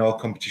 unbeaten now in all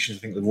competitions.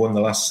 I think they've won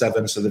the last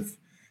 7, so they've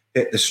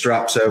hit the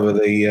straps over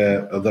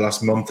the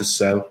last month or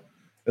so,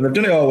 and they've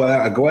done it all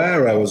without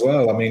Aguero as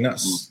well. I mean,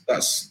 that's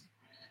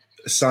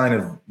a sign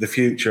of the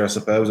future, I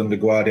suppose, under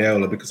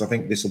Guardiola, because I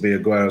think this will be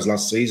Aguero's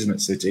last season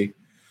at City.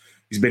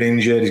 He's been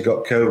injured. He's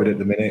got COVID at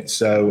the minute,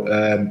 so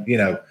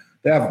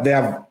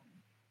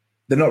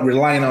they're not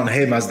relying on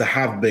him as they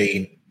have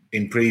been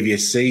in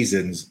previous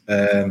seasons.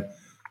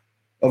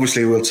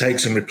 Obviously, we'll take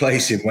some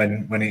replacing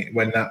when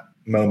that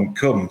moment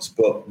comes,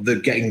 but they're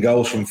getting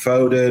goals from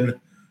Foden.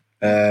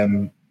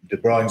 De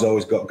Bruyne's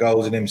always got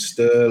goals in him.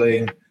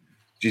 Sterling,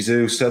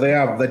 Jesus. So they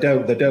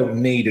don't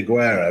need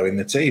Aguero in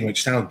the team,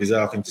 which sounds a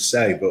bizarre thing to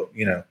say, but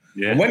yeah.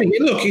 And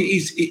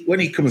when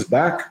he comes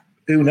back,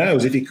 who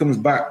knows if he comes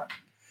back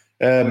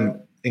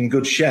in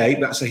good shape?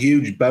 That's a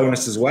huge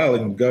bonus as well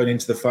in going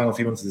into the final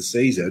few months of the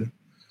season,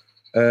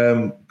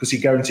 because he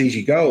guarantees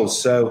you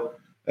goals. So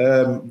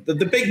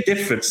the big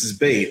difference has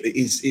been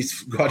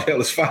is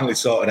Guardiola's finally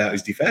sorted out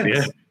his defence.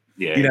 Yeah.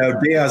 Yeah.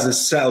 Diaz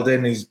has settled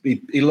in.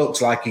 He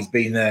looks like he's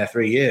been there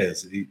 3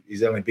 years.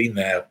 He's only been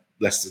there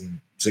less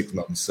than 6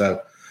 months.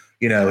 So,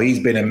 he's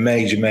been a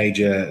major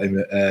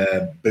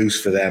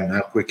boost for them,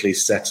 how quickly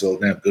he's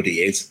settled and how good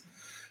he is.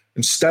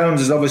 And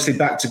Stones is obviously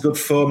back to good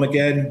form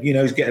again.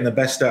 He's getting the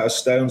best out of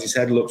Stones. His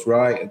head looks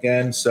right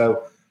again.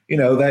 So,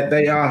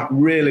 they are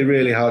really,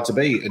 really hard to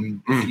beat.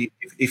 And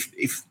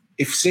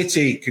if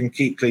City can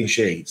keep clean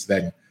sheets,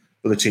 then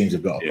other teams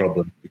have got a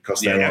problem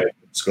because they're able to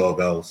score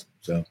goals.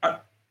 So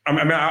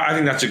I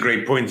think that's a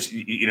great point,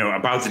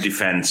 about the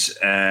defence.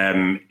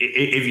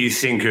 If you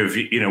think of,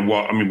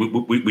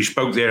 we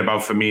spoke there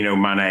about Firmino,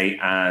 Mane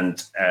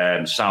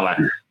and Salah,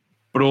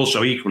 but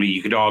also equally,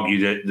 you could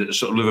argue that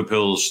sort of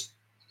Liverpool's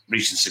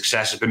recent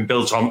success has been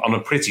built on a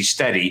pretty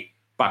steady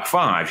back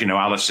five.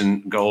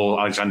 Alisson, goal,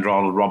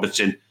 Alexander-Arnold,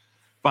 Robertson,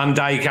 Van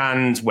Dijk,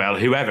 and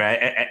whoever,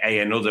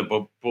 another,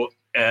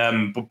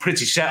 but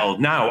pretty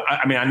settled. Now,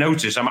 I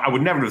noticed. I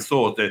would never have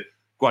thought that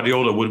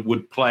Guardiola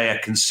would play a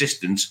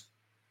consistent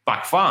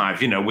back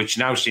five, which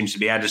now seems to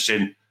be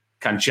Ederson,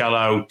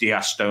 Cancelo,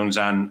 Diaz, Stones,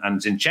 and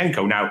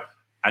Zinchenko. Now,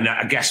 and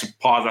I guess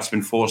part of that's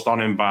been forced on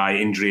him by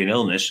injury and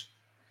illness,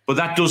 but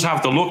that does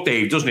have the look,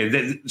 Dave, doesn't it?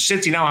 The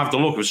City now have the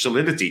look of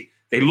solidity.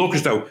 They look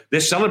as though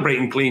they're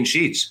celebrating clean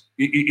sheets.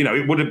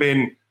 It would have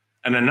been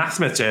an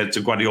anathema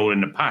to Guardiola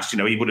in the past.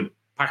 He would have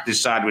packed his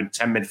side with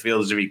 10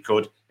 midfielders if he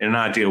could in an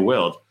ideal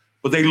world.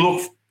 But they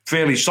look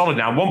fairly solid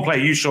now. One player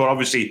you saw,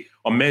 obviously,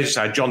 on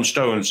Merseyside, John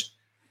Stones,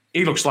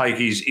 he looks like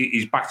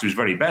he's back to his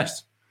very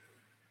best.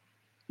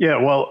 Yeah,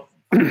 well,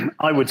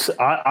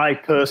 I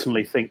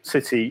personally think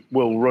City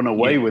will run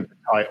away with the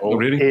title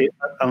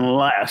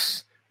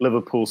unless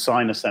Liverpool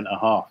sign a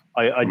centre-half.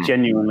 I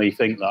genuinely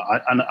think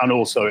that. And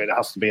also it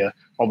has to be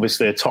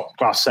obviously a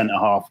top-class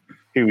centre-half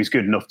who is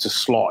good enough to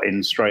slot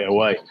in straight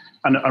away.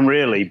 And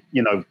really,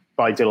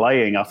 by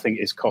delaying, I think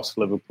it's cost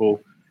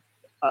Liverpool.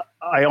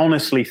 I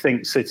honestly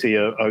think City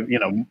are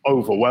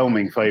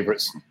overwhelming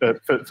favourites for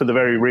the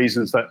very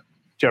reasons that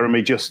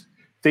Jeremy just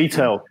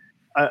detailed.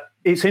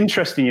 It's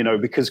interesting,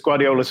 because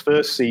Guardiola's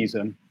first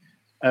season,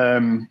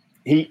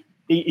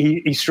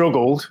 he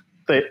struggled.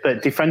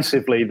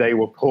 Defensively, they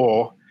were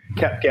poor.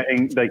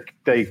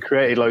 They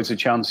created loads of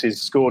chances,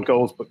 scored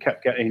goals, but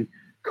kept getting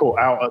caught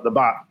out at the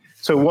back.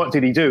 So what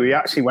did he do? He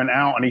actually went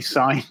out and he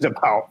signed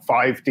about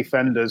 5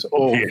 defenders,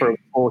 all for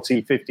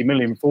 40, 50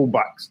 million,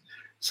 fullbacks,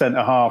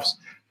 centre halves.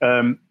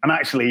 And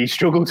actually, he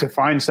struggled to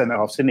find centre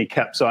halves, and he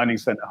kept signing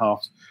centre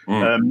halves.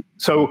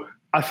 So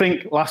I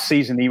think last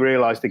season he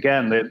realised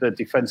again the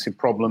defensive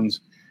problems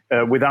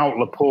without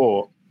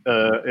Laporte,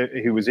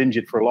 who was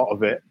injured for a lot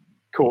of it,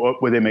 caught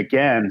up with him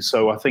again.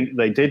 So I think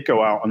they did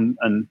go out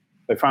and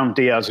they found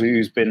Diaz,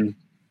 who's been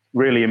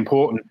really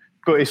important.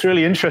 But it's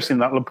really interesting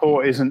that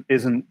Laporte isn't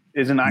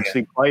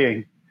actually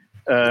playing.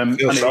 I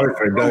feel sorry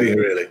for him, don't you,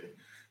 really?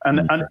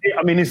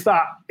 And is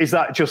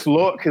that just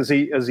luck? Because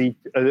it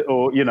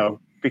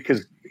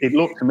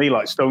looked to me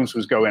like Stones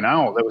was going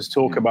out. There was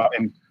talk about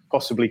him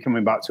possibly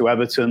coming back to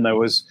Everton. There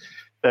was,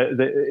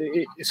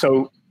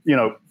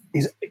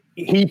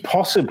 he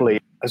possibly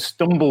has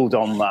stumbled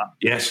on that.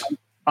 Yes.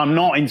 I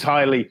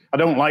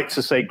don't like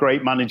to say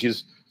great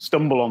managers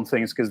stumble on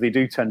things because they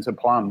do tend to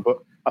plan, but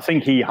I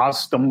think he has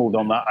stumbled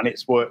on that and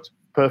it's worked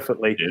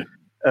perfectly.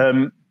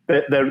 Yeah.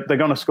 They're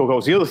going to score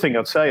goals. The other thing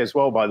I'd say as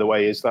well, by the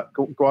way, is that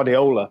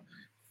Guardiola,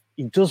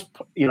 he does,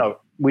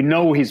 we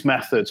know his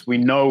methods, we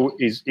know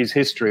his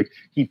history.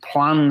 He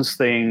plans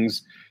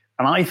things.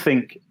 And I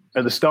think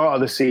at the start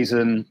of the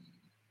season,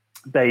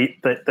 they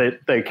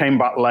came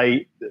back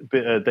late.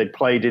 They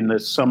played in the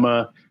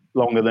summer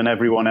longer than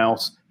everyone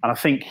else. And I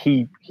think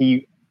he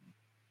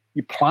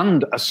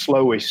planned a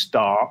slowish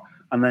start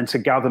and then to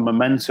gather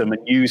momentum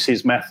and use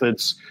his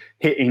methods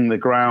hitting the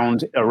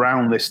ground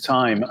around this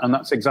time. And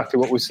that's exactly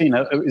what we've seen.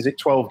 Is it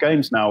 12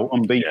 games now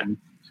unbeaten?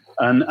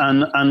 Yeah.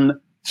 And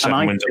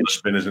 7 wins on the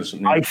spin, isn't it?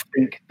 Something? I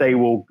think they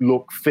will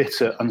look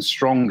fitter and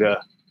stronger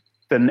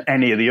than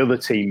any of the other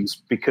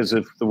teams because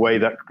of the way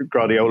that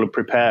Guardiola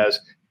prepares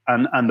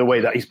and the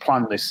way that he's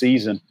planned this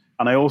season.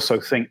 And I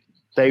also think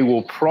they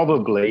will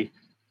probably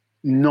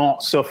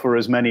not suffer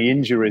as many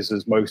injuries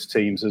as most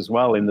teams as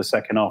well in the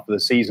second half of the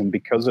season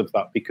because of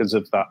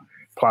that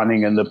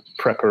planning and the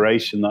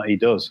preparation that he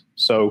does.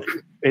 So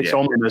it's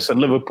ominous.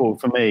 And Liverpool,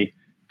 for me,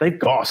 they've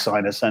got to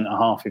sign a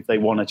centre-half if they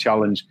want to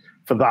challenge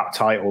for that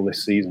title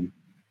this season.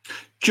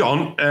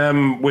 John,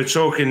 we're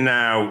talking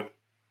now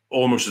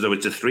almost as though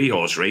it's a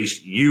 3-horse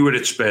race. You were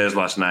at Spurs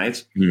last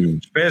night.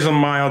 Spurs on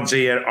my odds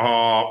here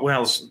are,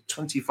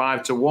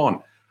 25 to 1.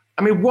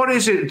 I mean, what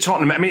is it,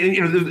 Tottenham? I mean,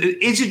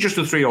 is it just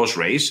a 3-horse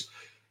race?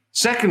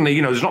 Secondly,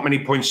 there's not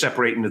many points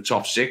separating the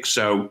top 6,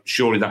 so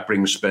surely that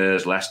brings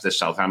Spurs, Leicester,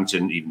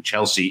 Southampton, even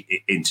Chelsea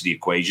into the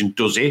equation,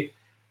 does it?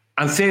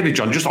 And thirdly,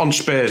 John, just on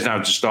Spurs now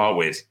to start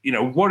with,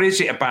 what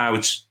is it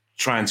about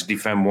trying to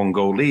defend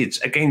 1-goal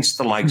leads against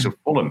the likes of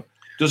Fulham?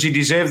 Does he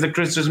deserve the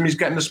criticism he's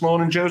getting this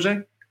morning,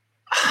 Jose?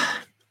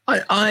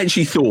 I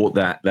actually thought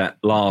that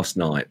last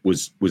night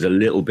was a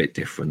little bit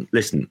different.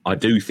 Listen, I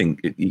do think,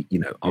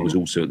 I was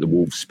also at the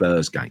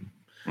Wolves-Spurs game.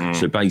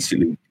 So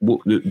basically,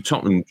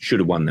 Tottenham should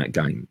have won that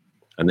game.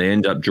 And they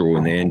ended up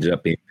drawing. They ended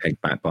up being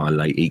pegged back by a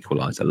late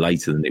equaliser,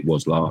 later than it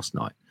was last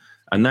night.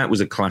 And that was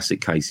a classic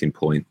case in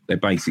point. They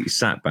basically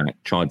sat back,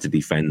 tried to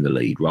defend the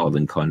lead rather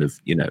than kind of,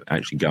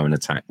 actually go and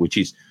attack, which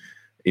is,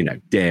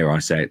 dare I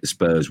say it, the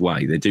Spurs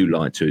way. They do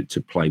like to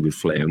play with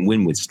flair and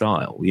win with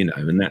style,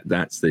 and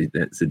that's the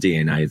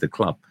DNA of the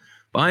club.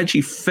 But I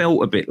actually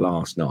felt a bit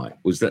last night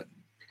was that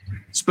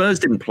Spurs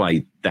didn't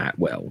play that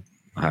well,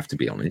 I have to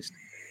be honest.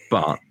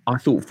 But I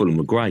thought Fulham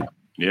were great.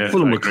 Yeah,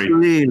 Fulham I were agree.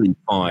 clearly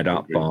fired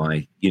up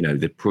by,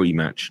 the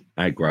pre-match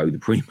aggro, the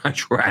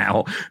pre-match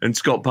row, and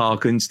Scott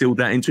Parker instilled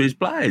that into his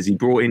players. He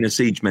brought in a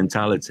siege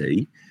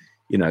mentality.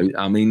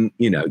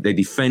 They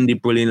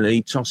defended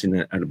brilliantly.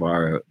 Tosin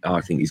Adebayo,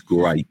 I think, is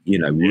great.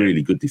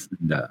 Really good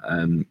defender.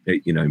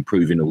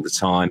 Improving all the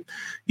time.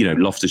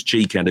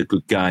 Loftus-Cheek had a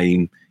good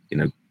game.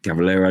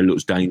 Cavallero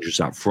looks dangerous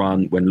up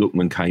front. When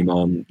Lookman came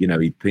on,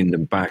 he pinned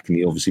them back, and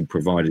he obviously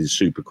provided a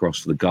super cross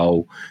for the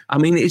goal. I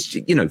mean, it's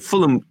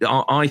Fulham.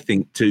 I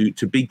think to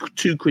be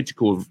too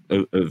critical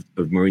of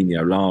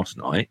Mourinho last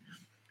night,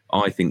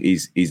 I think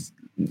is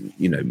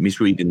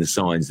misreading the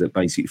signs that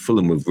basically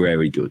Fulham were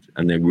very good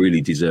and they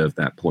really deserved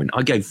that point.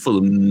 I gave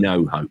Fulham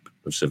no hope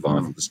of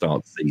survival at the start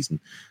of the season,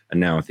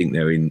 and now I think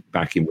they're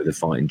back in with a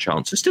fighting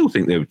chance. I still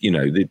think they're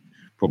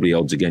probably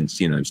odds against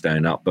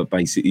staying up, but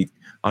basically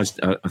I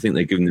think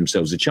they're giving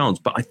themselves a chance.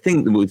 But I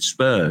think that with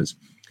Spurs,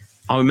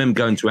 I remember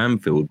going to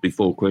Anfield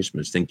before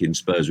Christmas thinking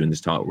Spurs are in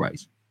this title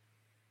race,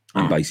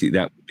 and basically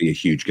that would be a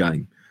huge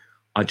game.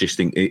 I just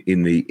think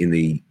in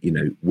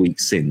the week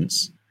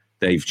since,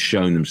 they've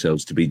shown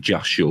themselves to be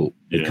just short.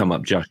 They've come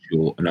up just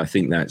short, and I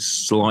think that's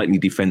slightly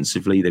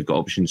defensively. They've got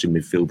options in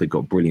midfield. They've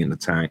got brilliant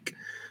attack.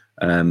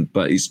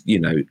 But it's,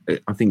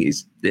 I think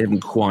they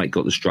haven't quite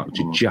got the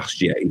structure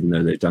just yet, even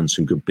though they've done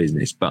some good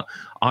business. But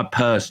I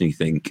personally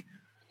think,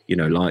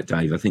 like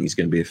Dave, I think it's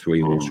going to be a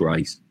 3-horse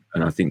race,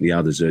 and I think the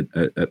others are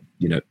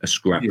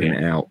scrapping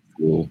it out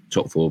for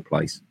top 4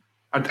 place.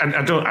 I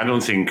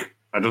don't think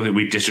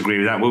we disagree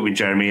with that, will we,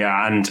 Jeremy?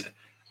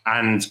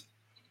 And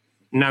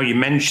now you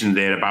mentioned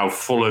there about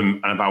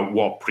Fulham and about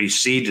what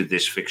preceded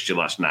this fixture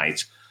last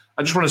night.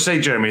 I just want to say,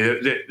 Jeremy,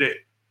 that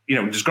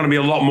there's going to be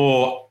a lot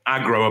more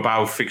aggro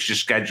about fixture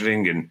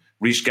scheduling and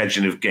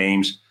rescheduling of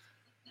games.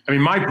 I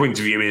mean, my point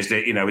of view is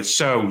that, it's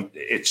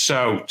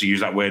so, to use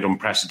that word,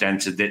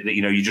 unprecedented that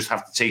you just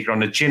have to take it on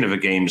the chin of a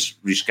game's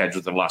rescheduled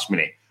at the last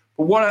minute.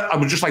 But what I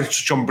would just like to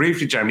touch on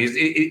briefly, Jeremy,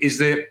 is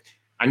that,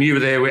 and you were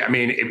there,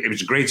 it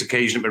was a great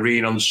occasion at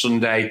Marine on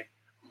Sunday.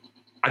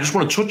 I just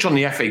want to touch on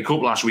the FA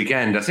Cup last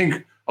weekend. I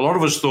think a lot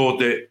of us thought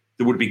that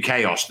there would be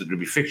chaos, that there would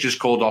be fixtures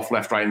called off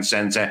left, right and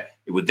centre.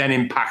 It would then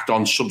impact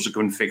on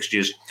subsequent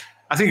fixtures.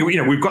 I think,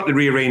 we've got the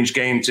rearranged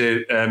game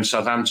to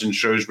Southampton,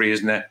 Shrewsbury,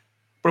 isn't it?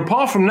 But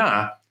apart from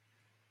that,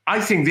 I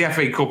think the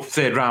FA Cup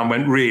third round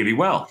went really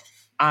well.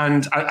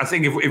 And I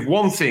think if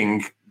one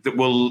thing that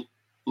we'll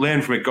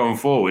learn from it going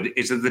forward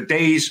is that the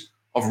days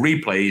of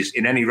replays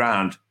in any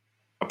round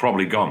are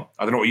probably gone.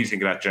 I don't know what you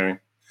think of that, Jeremy.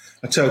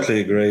 I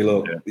totally agree.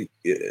 Look,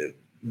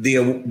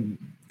 the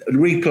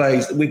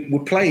replays,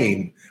 we're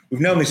playing, we've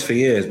known this for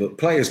years, but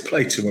players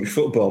play too much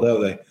football,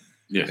 don't they?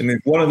 Yes.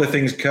 And one of the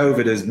things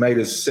COVID has made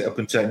us sit up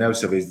and take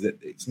notice of is that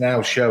it's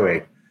now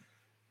showing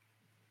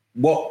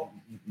what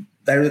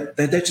they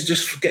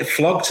just get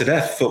flogged to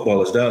death,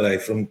 footballers, don't they,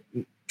 from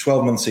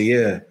 12 months a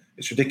year.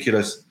 It's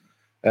ridiculous.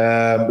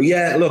 But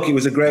yeah, look, it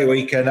was a great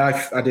weekend.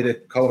 I did a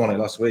column on it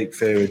last week,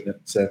 fearing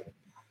that for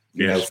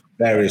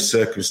various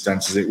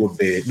circumstances it would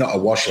be not a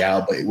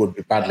washout, but it would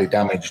be badly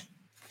damaged.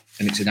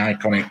 And it's an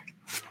iconic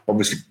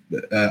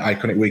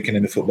weekend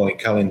in the footballing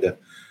calendar.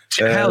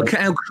 How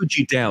could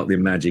you doubt the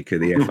magic of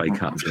the FA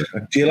Cup?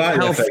 Do you like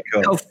the FA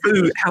Cup?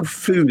 How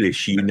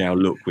foolish you now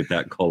look with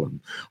that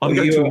column. I'm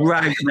going to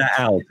rag that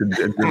out and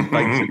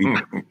basically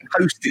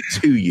post it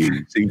to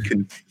you so you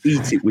can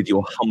eat it with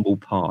your humble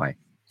pie.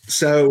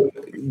 So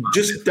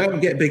just don't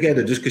get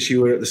big-headed just because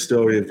you were at the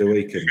story of the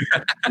weekend.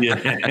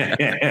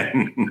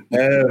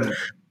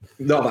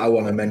 Not that I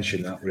want to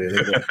mention that,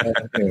 really. But,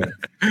 anyway.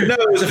 No,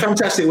 it was a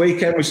fantastic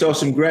weekend. We saw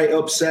some great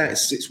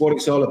upsets. It's what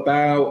it's all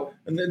about.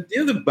 And then the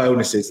other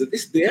bonus is that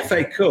the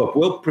FA Cup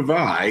will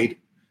provide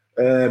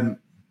a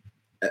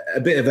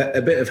bit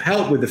of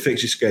help with the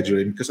fixture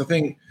scheduling, because I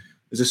think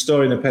there's a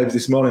story in the papers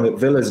this morning that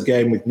Villa's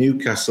game with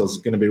Newcastle is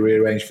going to be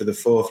rearranged for the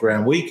 4th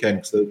round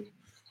weekend. So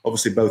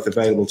obviously both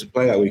available to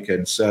play that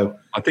weekend. So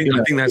I think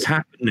that's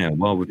happened now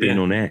while we've been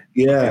on air.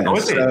 Yeah,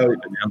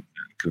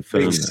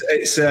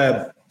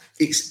 so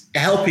it's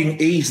helping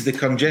ease the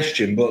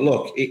congestion. But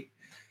look,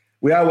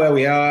 we are where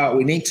we are.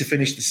 We need to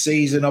finish the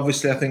season.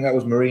 Obviously, I think that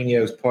was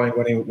Mourinho's point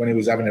when he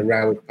was having a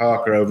row with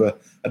Parker over.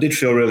 I did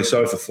feel really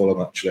sorry for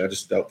Fulham, actually. I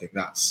just don't think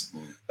that's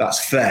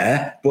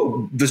fair. But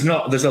there's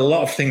a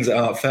lot of things that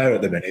aren't fair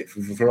at the minute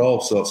for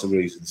all sorts of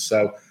reasons.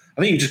 So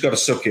I think you've just got to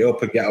suck it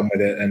up and get on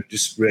with it, and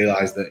just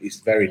realise that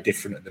it's very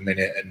different at the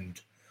minute, and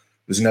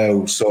there's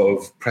no sort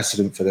of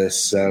precedent for this.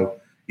 So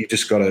you've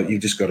just got to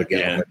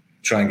get on it,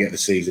 try and get the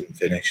season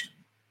finished.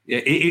 Yeah,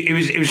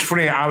 it was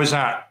funny. I was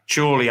at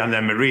Chorley and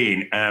then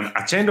Marine.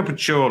 I turned up at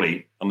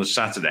Chorley on the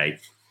Saturday,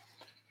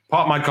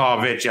 parked my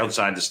car virtually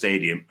outside the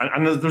stadium,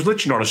 and there was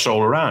literally not a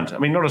soul around. I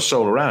mean, not a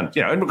soul around.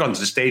 I'd gone to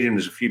the stadium.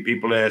 There's a few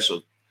people there,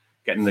 so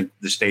getting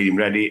the stadium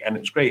ready, and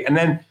it was great. And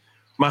then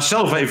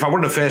myself, if I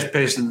one of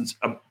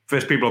the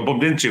first people I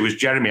bumped into was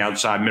Jeremy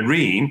outside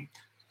Marine,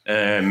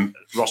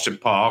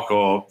 Rossett Park,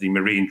 or the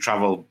Marine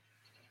Travel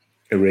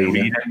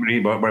Arena,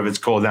 whatever it's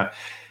called now.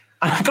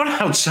 And I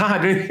got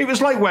outside, and it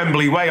was like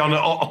Wembley Way on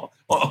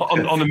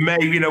on a May,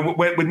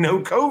 with no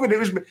COVID.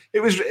 It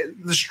was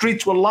the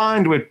streets were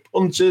lined with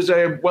punters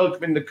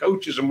welcoming the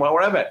coaches and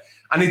whatever.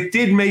 And it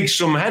did make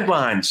some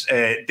headlines,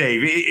 Dave.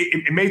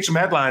 It made some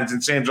headlines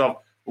in terms of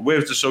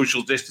where's the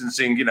social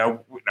distancing, and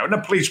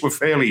the police were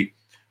fairly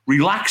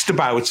relaxed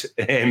about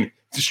the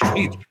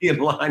streets being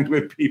lined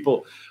with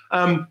people.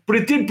 But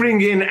it did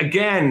bring in,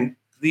 again,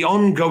 the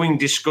ongoing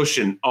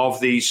discussion of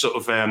the sort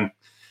of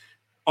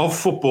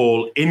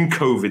football in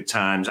COVID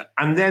times,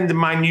 and then the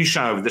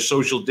minutiae of the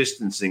social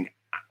distancing,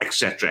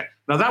 etc.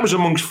 Now, that was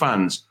amongst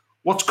fans.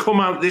 What's come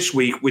out this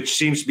week, which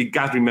seems to be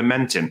gathering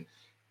momentum,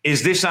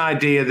 is this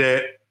idea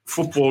that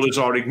footballers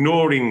are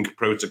ignoring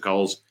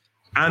protocols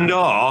and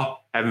are,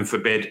 heaven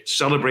forbid,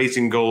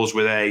 celebrating goals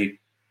with a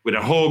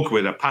hug,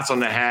 with a pat on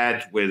the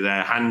head, with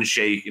a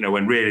handshake,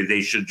 when really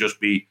they should just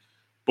be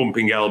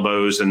bumping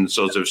elbows and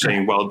sort of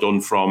saying well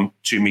done from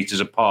 2 meters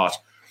apart.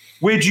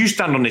 Where do you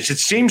stand on this? It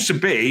seems to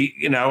be,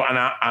 and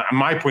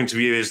my point of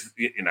view is,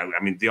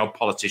 the odd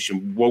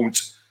politician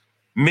won't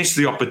miss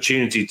the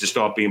opportunity to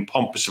start being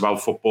pompous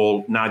about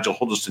football. Nigel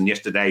Huddleston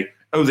yesterday,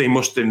 they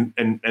must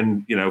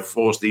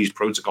force these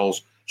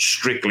protocols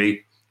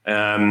strictly.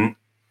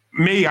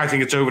 Me, I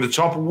think it's over the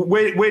top.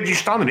 Where do you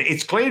stand on it?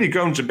 It's clearly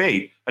going to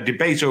be a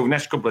debate over the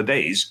next couple of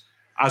days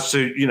as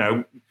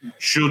to,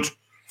 should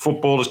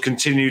footballers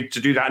continue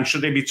to do that, and should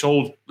they be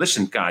told,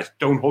 listen, guys,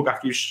 don't hug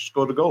after you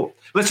scored a goal?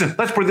 Listen,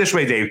 let's put it this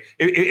way, Dave.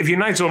 If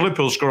United or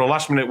Liverpool score a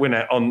last-minute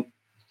winner on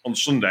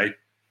Sunday,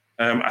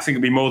 I think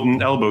it'll be more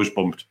than elbows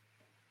bumped.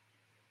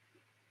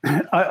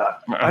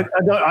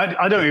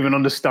 I don't even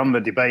understand the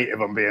debate,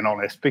 if I'm being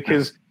honest,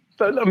 because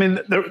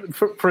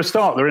for a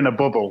start, they're in a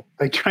bubble.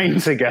 They train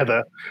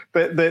together.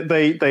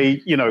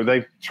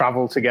 They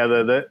travel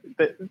together.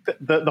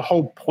 The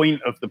whole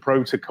point of the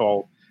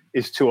protocol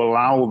is to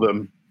allow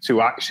them to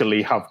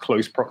actually have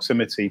close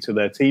proximity to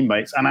their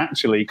teammates and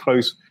actually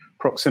close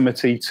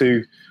proximity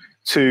to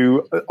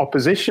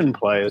opposition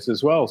players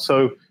as well.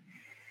 So,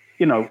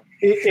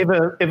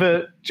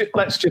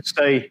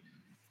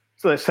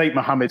 let's take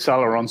Mohamed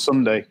Salah on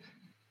Sunday.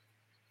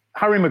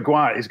 Harry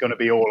Maguire is going to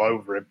be all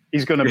over him.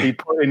 He's going to be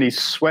putting his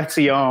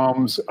sweaty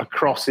arms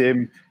across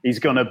him. He's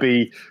going to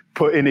be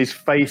putting his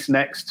face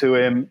next to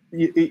him.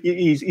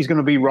 He's going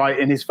to be right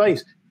in his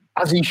face,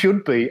 as he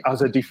should be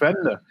as a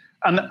defender.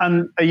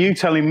 And are you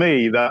telling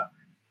me that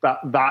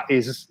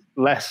is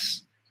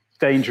less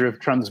danger of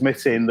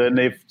transmitting than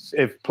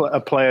if a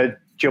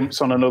player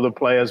jumps on another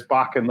player's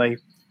back and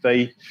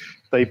they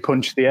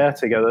punch the air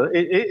together?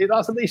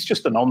 It's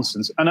just a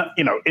nonsense. And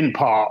in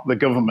part, the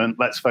government,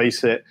 let's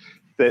face it,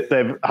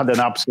 they've had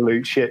an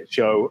absolute shit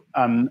show,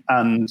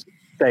 and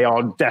they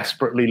are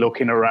desperately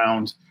looking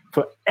around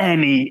for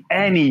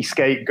any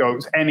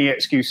scapegoats, any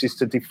excuses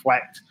to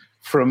deflect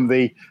from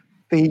the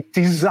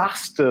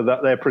disaster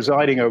that they're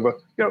presiding over.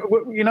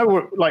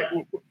 We're like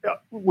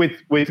with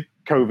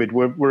COVID,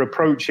 we're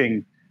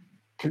approaching,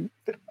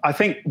 I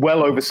think,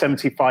 well over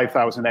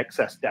 75,000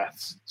 excess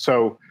deaths.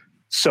 So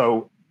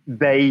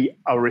they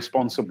are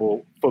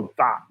responsible for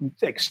that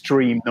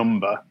extreme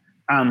number,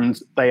 and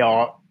they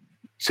are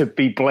to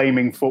be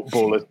blaming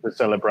footballers for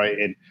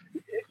celebrating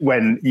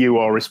when you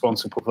are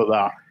responsible for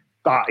that.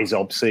 That is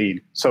obscene.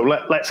 So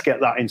let's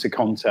get that into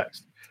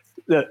context.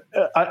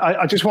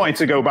 I just wanted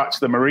to go back to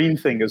the Marine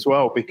thing as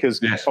well,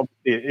 because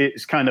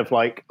it's kind of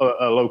like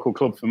a local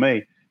club for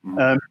me.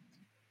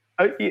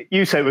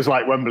 You say it was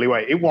like Wembley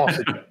Way. It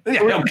wasn't.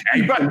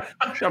 Okay, but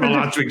I'm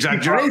allowed to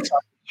exaggerate.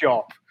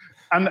 Shop.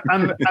 And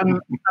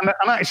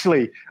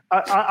actually,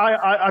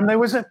 and there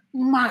was a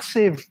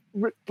massive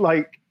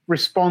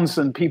response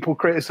and people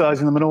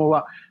criticising them and all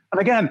that.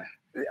 And again,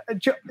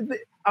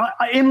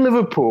 in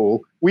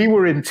Liverpool, we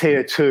were in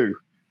Tier 2.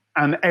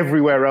 And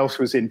everywhere else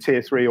was in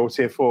Tier 3 or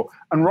Tier 4.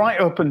 And right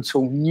up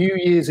until New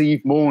Year's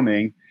Eve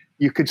morning,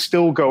 you could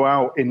still go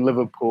out in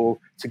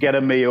Liverpool to get a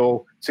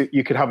meal.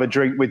 You could have a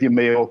drink with your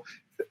meal.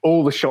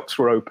 All the shops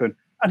were open.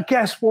 And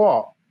guess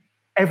what?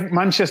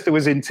 Manchester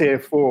was in Tier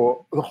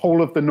 4. The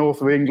whole of the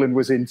north of England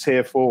was in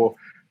Tier 4.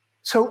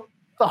 So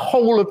the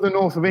whole of the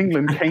north of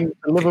England came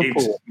to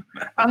Liverpool.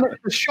 And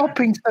the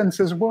shopping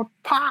centres were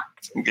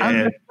packed. Yeah.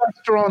 And the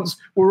restaurants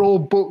were all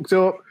booked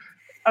up.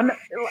 And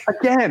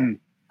again,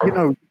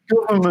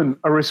 government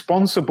are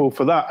responsible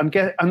for that.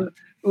 And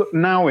look,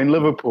 now in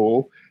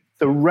Liverpool,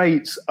 the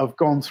rates have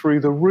gone through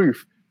the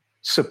roof,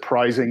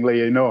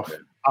 surprisingly enough,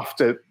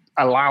 after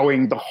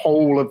allowing the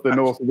whole of the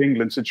north of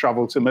England to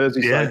travel to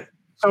Merseyside. Yeah.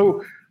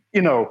 So,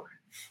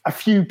 a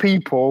few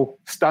people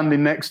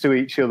standing next to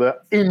each other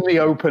in the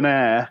open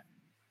air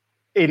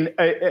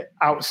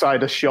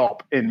outside a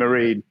shop in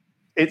Marine.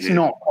 It's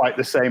not quite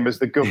the same as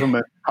the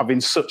government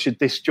having such a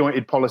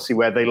disjointed policy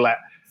where they let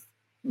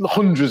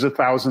hundreds of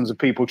thousands of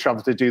people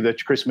travel to do their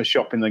Christmas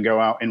shopping and go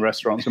out in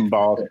restaurants and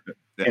bars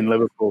in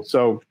Liverpool.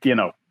 So,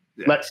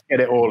 let's get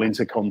it all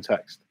into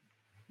context.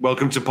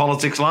 Welcome to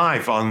Politics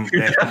Live on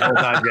Football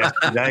Digest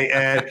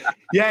today.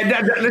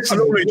 Listen.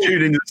 I'm only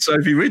tuned into the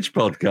Sophie Ridge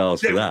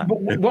podcast for that.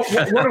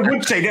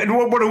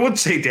 What I would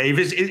say, Dave,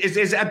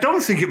 is I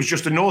don't think it was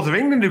just the north of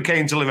England who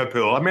came to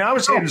Liverpool. I mean, I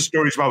was hearing the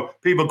stories about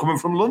people coming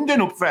from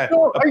London up there,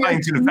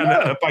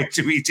 a bite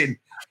to eat in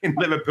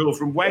Liverpool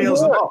from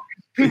Wales.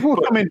 People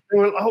come in,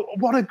 oh,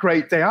 what a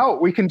great day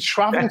out. We can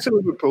travel to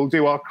Liverpool,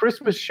 do our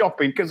Christmas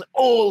shopping because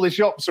all the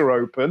shops are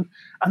open,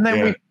 and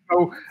then we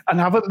go and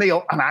have a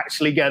meal and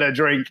actually get a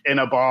drink in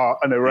a bar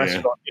and a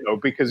restaurant,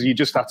 because you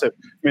just had to,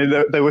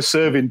 they were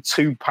serving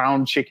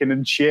 £2 chicken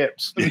and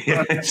chips.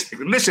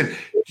 Listen,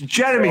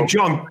 Jeremy,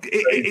 John,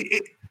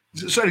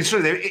 sorry,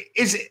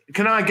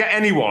 can I get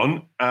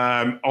anyone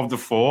of the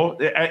four,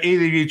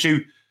 either of you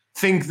two,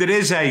 think there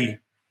is a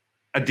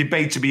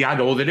debate to be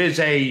had, or there is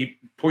a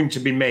point to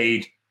be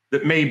made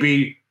that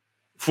maybe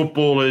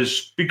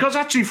footballers, because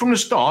actually from the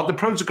start, the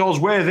protocols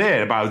were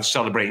there about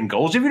celebrating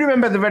goals. If you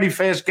remember the very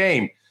first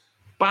game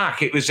back,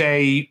 was it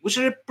a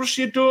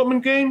Borussia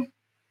Dortmund game?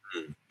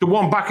 The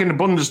one back in the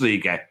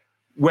Bundesliga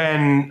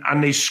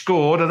and they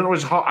scored. I don't know. It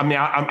was Haaland.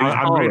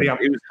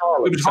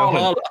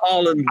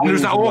 Haaland. And there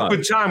was that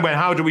awkward time when,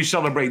 how do we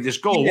celebrate this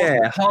goal?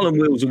 Yeah,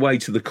 Haaland wheels away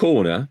to the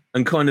corner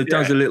and kind of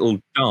does a little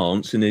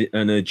dance and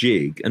a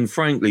jig, and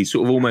frankly,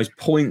 sort of almost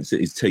points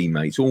at his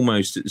teammates,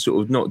 almost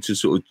sort of not to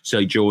sort of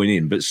say join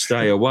in, but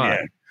stay away.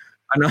 Yeah.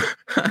 And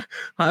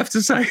I have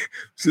to say,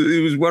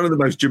 it was one of the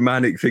most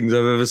Germanic things I've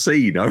ever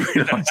seen. I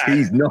realised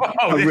he's not.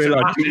 I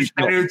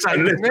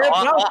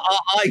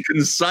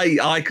can say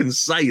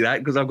that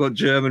because I've got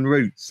German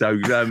roots. So,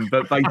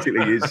 but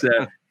basically, it's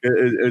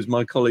as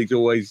my colleagues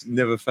always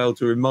never fail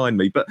to remind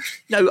me. But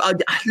no,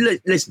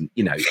 listen,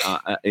 and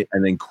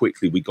then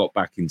quickly we got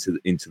back into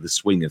the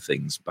swing of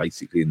things,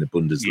 basically in the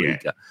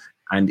Bundesliga,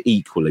 and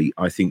equally,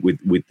 I think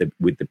with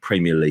the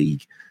Premier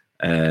League,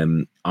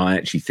 I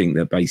actually think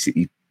that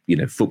basically,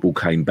 football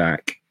came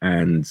back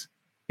and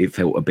it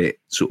felt a bit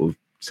sort of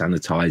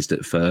sanitized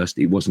at first.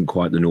 It wasn't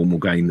quite the normal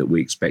game that we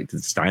expected.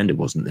 The standard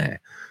wasn't there.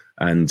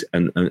 And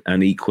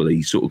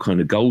equally sort of kind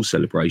of goal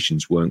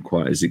celebrations weren't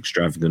quite as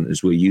extravagant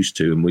as we're used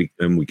to and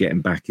we're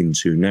getting back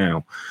into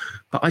now.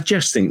 But I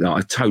just think that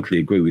I totally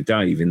agree with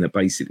Dave in that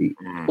basically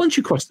once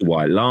you cross the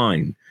white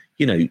line,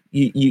 you're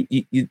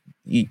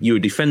a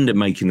defender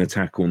making the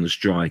tackle on the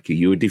striker.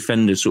 You're a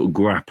defender sort of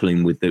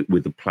grappling with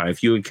the player.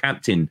 If you're a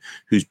captain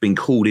who's been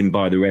called in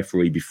by the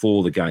referee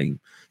before the game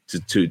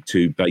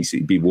to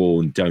basically be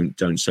warned,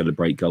 don't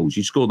celebrate goals.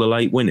 You score the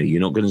late winner, you're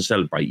not going to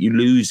celebrate. You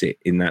lose it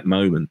in that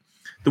moment.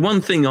 The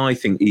one thing I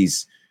think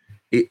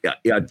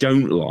I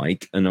don't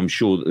like, and I'm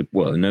sure that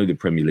I know the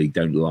Premier League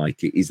don't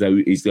like it, is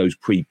those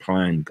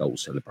pre-planned goal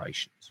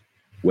celebrations,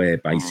 where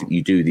basically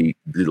you do the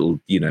little,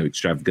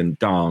 extravagant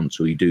dance,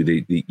 or you do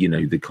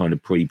the kind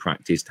of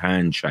pre-practiced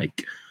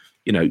handshake.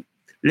 Don't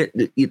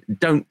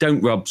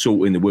rub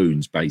salt in the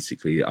wounds.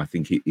 Basically, I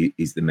think it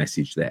is the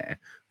message there.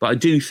 But I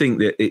do think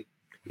that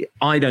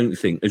I don't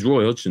think, as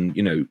Roy Hodgson,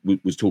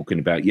 was talking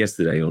about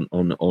yesterday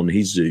on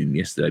his Zoom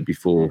yesterday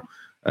before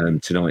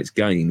tonight's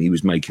game, he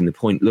was making the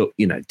point. Look,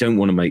 don't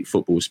want to make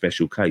football a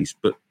special case,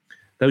 but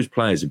those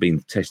players have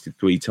been tested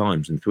 3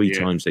 times, and 3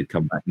 times they've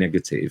come back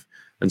negative.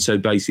 And so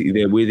basically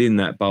they're within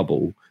that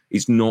bubble.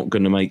 It's not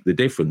going to make the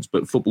difference.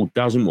 But football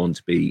doesn't want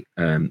to be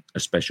a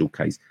special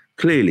case.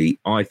 Clearly,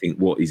 I think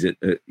what is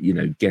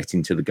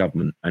getting to the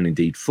government and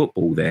indeed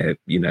football there,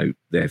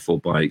 therefore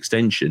by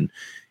extension,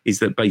 is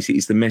that basically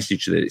it's the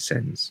message that it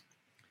sends.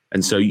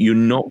 And so you're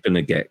not going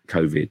to get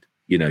COVID,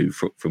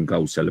 from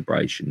goal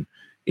celebration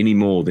any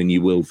more than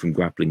you will from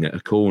grappling at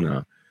a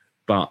corner.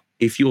 But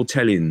if you're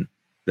telling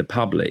the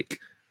public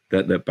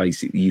that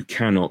basically you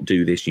cannot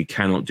do this, you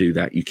cannot do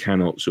that, you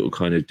cannot sort of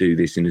kind of do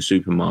this in a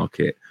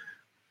supermarket,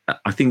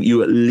 I think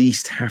you at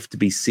least have to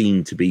be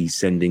seen to be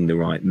sending the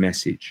right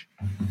message.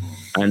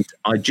 And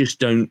I just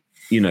don't,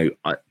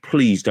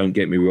 please don't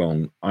get me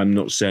wrong. I'm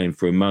not saying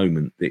for a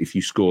moment that if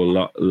you score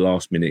a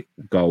last minute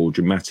goal,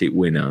 dramatic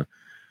winner,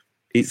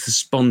 it's the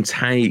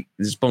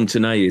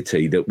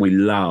spontaneity that we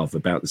love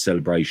about the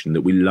celebration,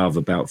 that we love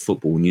about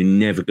football, and you're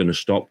never going to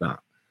stop that.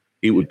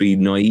 It would be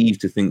naive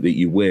to think that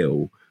you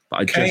will, but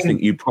I just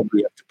think you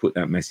probably have to put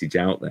that message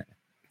out there.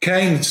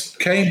 Kane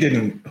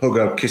didn't hug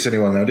or kiss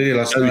anyone though, did he?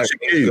 Last night?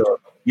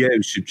 Yeah, he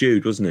was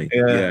subdued, wasn't he?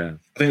 Yeah.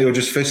 I think they were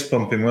just fist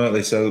pumping, weren't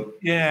they? So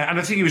yeah, and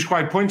I think he was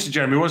quite pointed,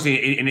 Jeremy, wasn't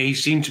he? And he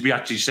seemed to be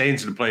actually saying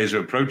to the players who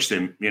approached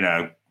him,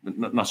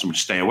 not so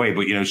much stay away,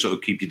 but sort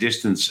of keep your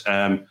distance.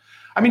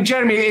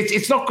 Jeremy,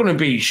 it's not going to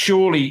be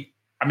surely.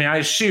 I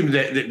assume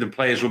that the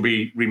players will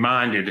be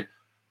reminded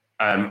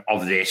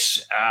of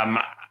this.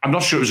 I'm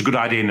not sure it was a good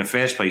idea in the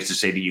first place to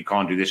say that you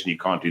can't do this and you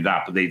can't do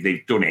that, but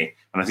they've done it.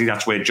 And I think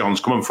that's where John's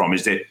coming from,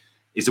 is that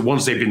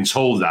once they've been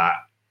told that,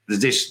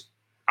 there's this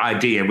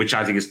idea, which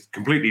I think is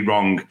completely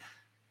wrong,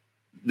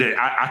 that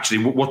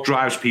actually what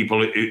drives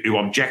people who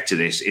object to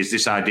this is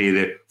this idea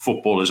that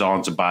footballers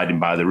aren't abiding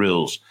by the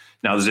rules.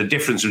 Now, there's a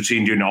difference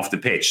between doing it off the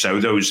pitch. So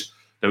those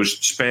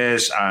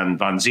Spurs and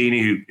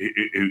Lanzini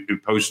who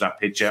posted that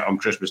picture on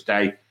Christmas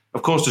Day,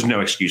 of course, there's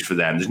no excuse for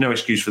them. There's no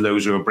excuse for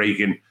those who are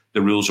breaking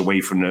the rules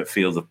away from the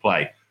field of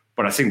play.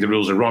 But I think the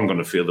rules are wrong on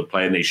the field of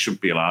play, and they should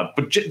be allowed.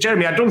 But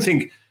Jeremy, I don't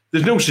think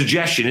there's no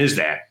suggestion, is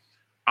there?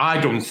 I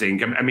don't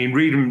think. I mean,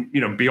 reading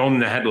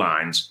beyond the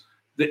headlines,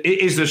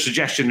 is the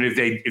suggestion that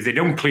if they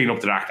don't clean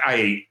up their act,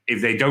 i.e.,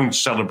 if they don't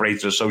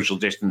celebrate a social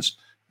distance,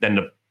 then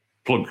the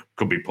plug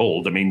could be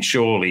pulled. I mean,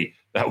 surely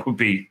that would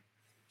be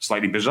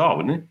slightly bizarre,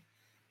 wouldn't it?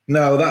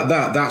 No,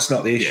 that's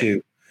not the issue.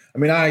 Yeah. I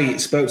mean, I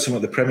spoke to him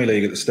at the Premier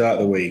League at the start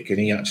of the week, and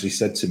he actually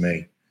said to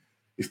me,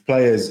 if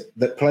players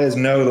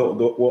know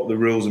what the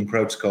rules and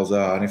protocols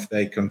are, and if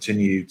they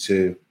continue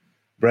to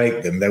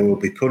break them, they will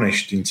be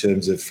punished in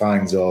terms of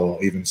fines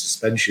or even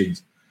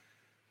suspensions.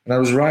 And I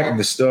was writing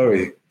the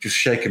story, just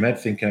shaking my head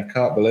thinking, I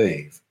can't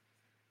believe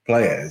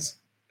players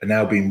are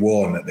now being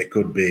warned that they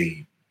could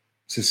be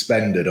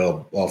suspended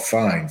or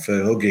fined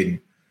for hugging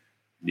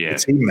a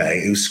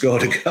teammate who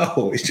scored a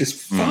goal. It's just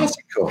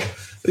farcical.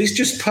 But it's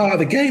just part of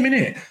the game, isn't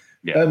it?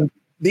 Yeah.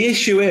 The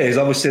issue is,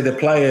 obviously, the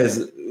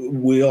players,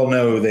 we all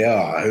know who they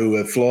are, who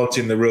are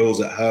flaunting the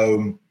rules at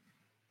home,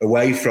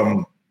 away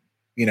from,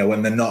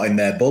 when they're not in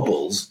their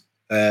bubbles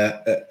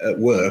at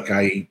work,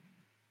 i.e.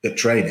 at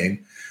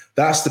training.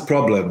 That's the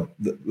problem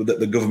that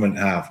the government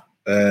have.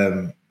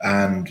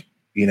 And,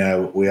 we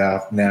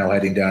are now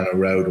heading down a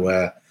road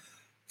where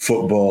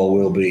football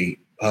will be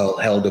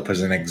held up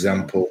as an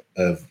example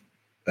of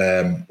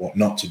what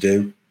not to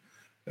do.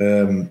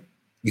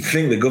 You'd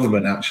think the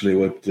government actually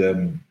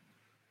would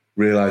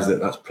realise that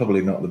that's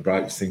probably not the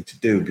brightest thing to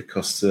do,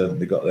 because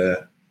they got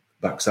their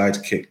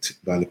backsides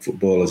kicked by the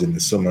footballers in the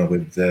summer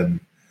with the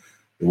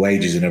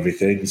wages and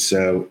everything.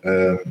 So,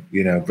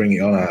 bring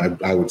it on,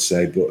 I would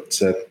say.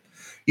 But,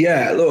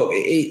 look,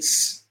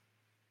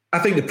 I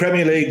think the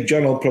Premier League,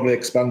 John will probably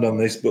expand on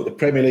this, but the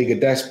Premier League are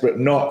desperate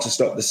not to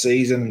stop the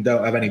season and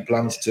don't have any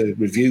plans to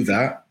review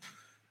that.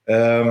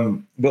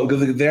 But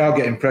they are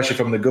getting pressure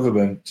from the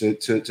government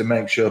to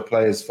make sure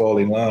players fall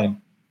in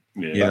line.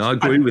 Yeah, I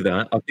agree with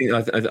that. I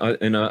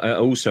think, I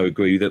also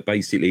agree that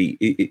basically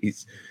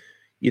it's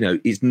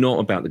not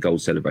about the goal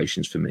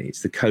celebrations for me.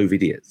 It's the COVID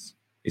idiots.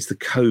 It's the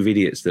COVID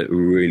idiots that are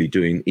really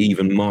doing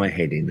even my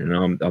head in, and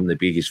I'm the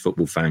biggest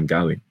football fan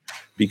going,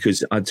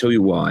 because I tell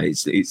you why.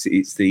 It's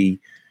the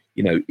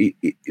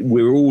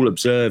we're all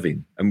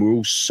observing and we're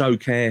all so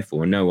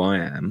careful. I know I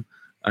am,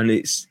 and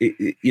it's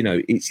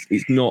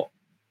not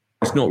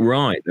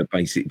right that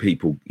basic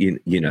people,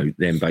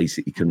 then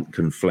basically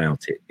can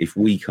flout it if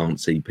we can't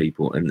see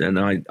people. And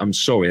I'm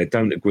sorry, I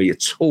don't agree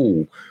at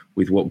all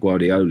with what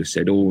Guardiola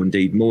said, or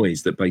indeed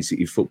Moyes, that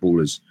basically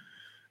footballers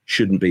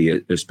shouldn't be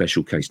a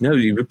special case. No,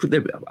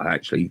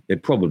 they're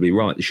probably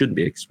right. They shouldn't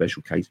be a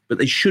special case, but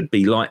they should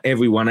be like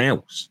everyone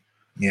else.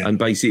 Yeah. And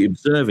basically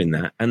observing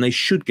that, and they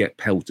should get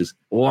pelters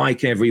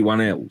like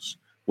everyone else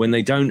when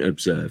they don't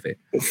observe it.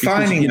 But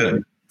finding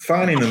them,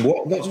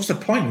 what's the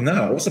point in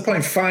that? What's the point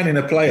in fining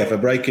a player for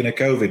breaking a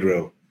COVID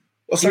rule?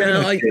 What's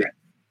that?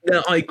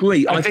 I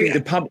agree. I think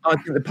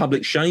the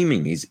public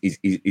shaming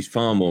is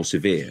far more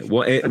severe.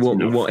 What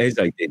Eze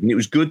did, and it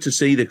was good to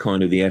see the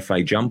kind of the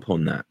FA jump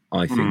on that.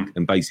 I think,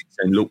 and basically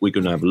saying, look, we're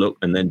going to have a look,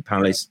 and then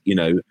Palace,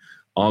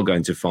 are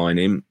going to fine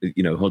him.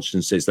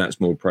 Hodgson says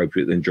that's more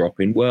appropriate than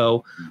dropping.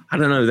 Well, I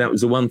don't know. That was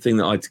the one thing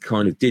that I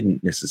kind of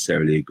didn't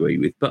necessarily agree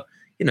with. But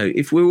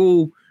if we're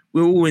all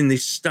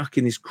stuck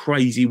in this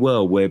crazy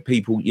world where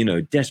people,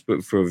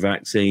 desperate for a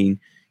vaccine.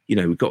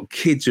 We've got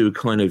kids who are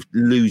kind of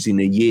losing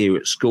a year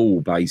at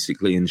school,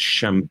 basically, and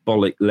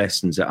shambolic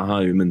lessons at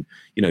home, and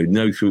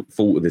no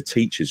fault of the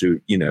teachers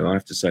who, I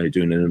have to say, are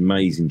doing an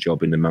amazing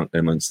job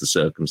amongst the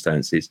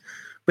circumstances.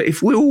 But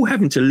if we're all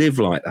having to live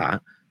like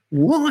that,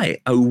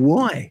 why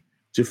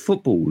do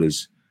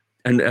footballers,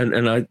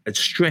 and I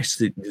stress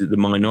the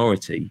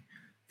minority,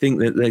 think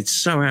that they're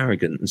so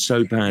arrogant and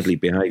so badly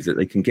behaved that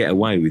they can get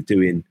away with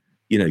doing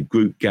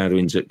group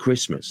gatherings at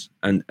Christmas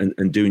and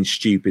doing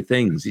stupid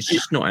things? It's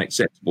just not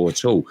acceptable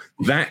at all.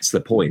 That's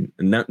the point,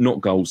 and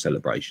not goal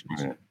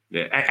celebrations.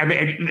 Yeah. I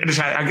mean,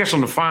 I guess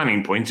on the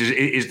fining point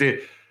is that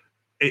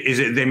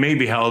they may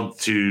be held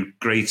to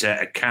greater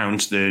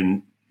account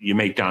than you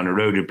make down the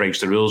road who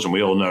breaks the rules, and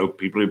we all know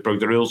people who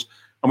broke the rules,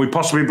 and we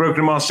possibly broke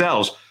them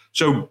ourselves.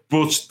 So,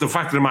 but the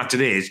fact of the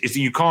matter is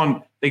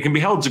that they can be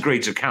held to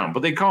greater account,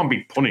 but they can't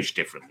be punished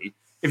differently.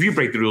 If you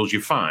break the rules,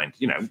 you're fined,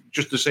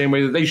 just the same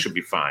way that they should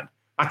be fined.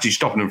 Actually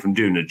stopping them from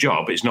doing the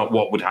job. It's not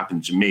what would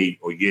happen to me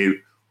or you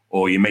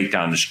or your mate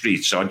down the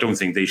street. So I don't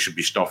think they should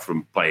be stopped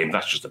from playing.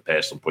 That's just a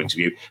personal point of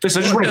view.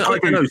 Listen,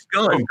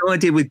 Sky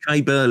did with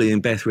Kay Burley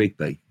and Beth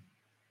Rigby.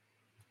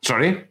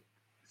 Sorry?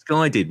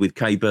 Sky did with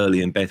Kay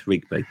Burley and Beth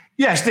Rigby.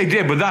 Yes, they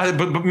did,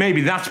 but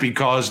maybe that's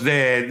because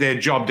their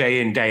job day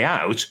in, day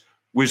out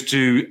was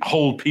to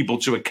hold people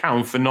to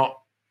account for not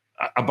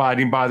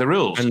abiding by the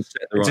rules.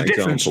 It's a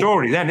different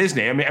story then, isn't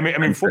it? I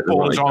mean,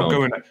 footballers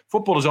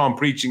aren't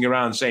preaching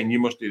around saying you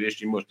must do this,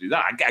 you must do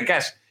that. I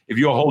guess if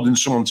you're holding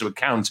someone to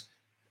account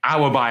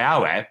hour by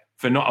hour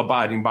for not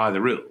abiding by the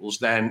rules,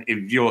 then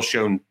if you're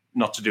shown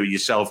not to do it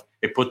yourself,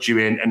 it puts you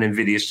in an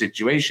invidious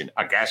situation,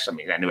 I guess. I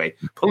mean, anyway.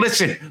 But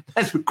listen,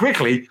 let's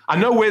quickly, I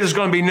know where there's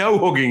going to be no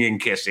hugging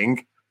and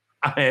kissing,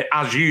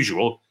 as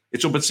usual,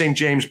 it's up at St.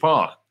 James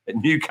Park at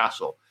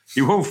Newcastle.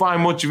 You won't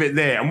find much of it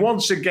there. And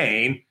once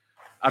again,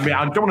 I mean,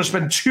 I don't want to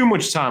spend too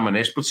much time on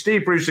this, but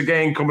Steve Bruce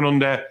again coming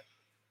under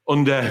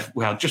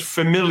well, just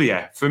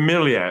familiar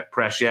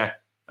pressure.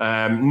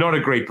 Not a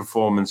great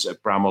performance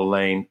at Bramall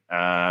Lane.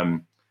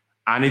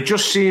 And it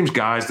just seems,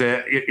 guys,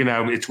 that, you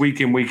know, it's week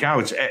in, week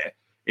out.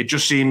 It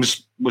just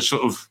seems we're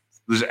sort of,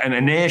 there's an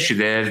inertia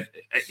there.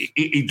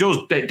 He does,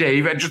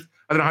 Dave, I don't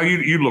know how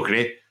you look at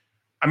it.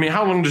 I mean,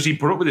 how long does he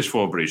put up with this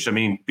for, Bruce? I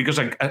mean, because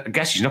I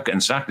guess he's not getting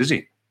sacked, is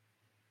he?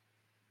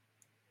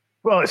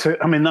 Well,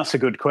 that's a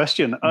good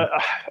question.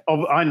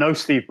 I know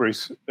Steve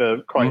Bruce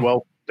quite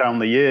well down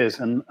the years,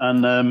 and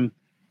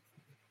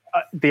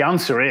the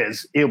answer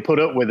is he'll put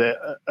up with it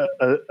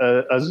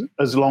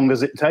as long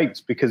as it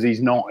takes, because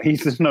there's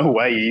no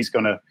way he's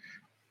gonna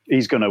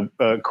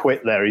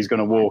quit there. He's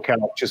gonna walk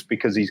out just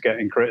because he's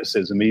getting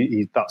criticism.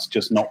 That's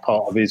just not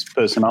part of his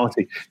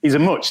personality. He's a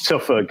much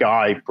tougher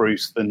guy,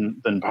 Bruce,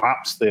 than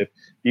perhaps the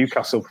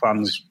Newcastle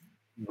fans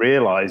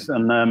realise.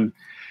 And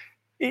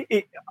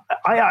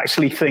I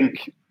actually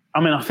think,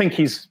 I think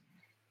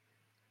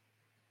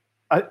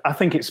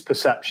it's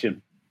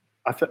perception.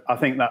 I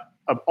think that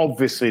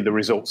obviously the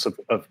results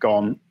have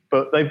gone,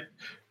 but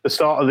the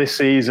start of this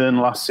season,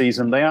 last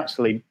season, they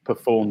actually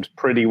performed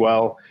pretty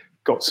well,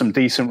 got some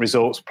decent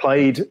results,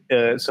 played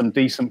some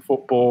decent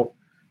football,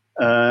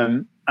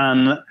 and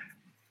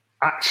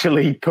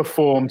actually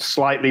performed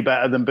slightly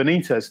better than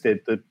Benitez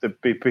did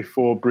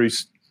before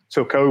Bruce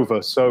took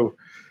over. So,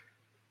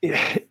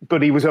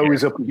 but he was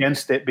always up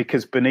against it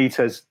because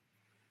Benitez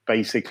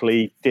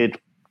basically did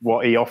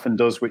what he often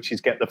does, which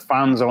is get the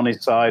fans on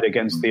his side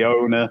against the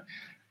owner.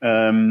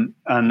 And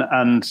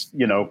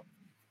you know,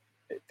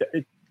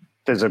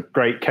 there's a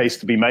great case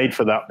to be made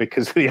for that,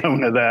 because the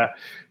owner there,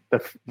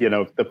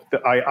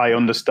 I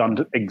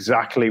understand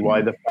exactly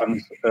why the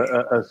fans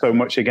are so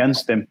much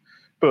against him.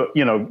 But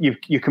you know,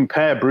 you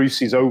compare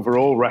Bruce's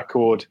overall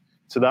record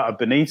to that of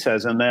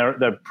Benitez, and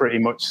they're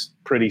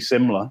pretty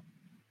similar.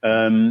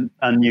 And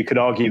you could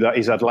argue that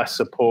he's had less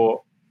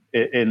support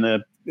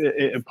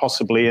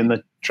possibly in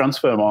the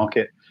transfer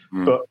market.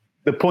 But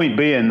the point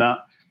being that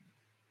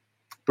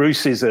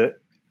Bruce is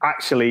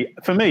actually,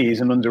 for me,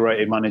 he's an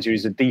underrated manager.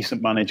 He's a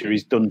decent manager.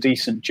 He's done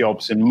decent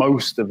jobs in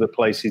most of the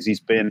places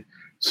he's been.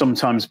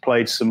 Sometimes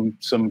played some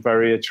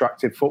very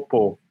attractive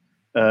football.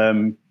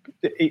 I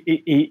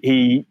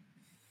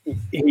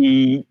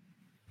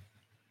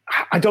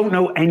don't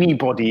know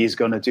anybody is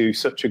going to do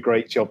such a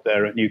great job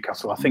there at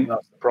Newcastle. I think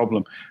that's the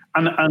problem.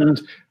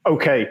 And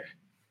okay,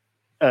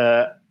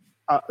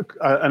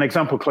 an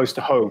example close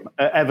to home,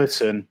 at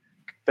Everton,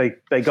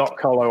 they got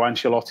Carlo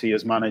Ancelotti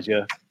as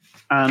manager.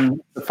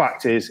 And the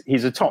fact is,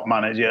 he's a top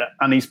manager,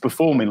 and he's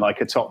performing like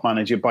a top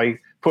manager by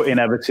putting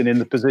Everton in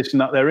the position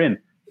that they're in.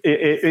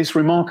 It's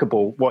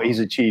remarkable what he's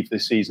achieved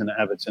this season at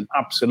Everton.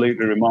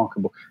 Absolutely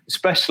remarkable,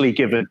 especially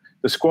given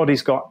the squad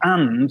he's got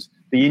and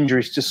the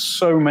injuries to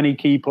so many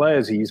key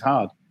players he's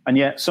had. And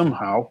yet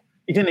somehow,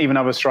 he didn't even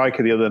have a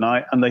striker the other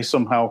night, and they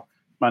somehow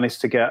managed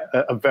to get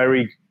a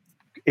very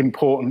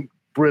important,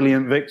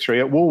 brilliant victory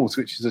at Wolves,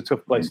 which is a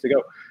tough place to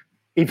go.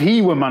 If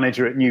he were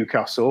manager at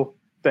Newcastle,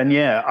 then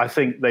yeah, I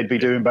think they'd be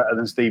doing better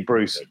than Steve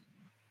Bruce.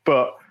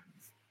 But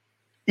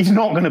he's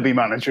not going to be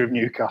manager of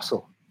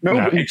Newcastle.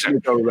 Nobody's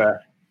going to go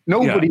there.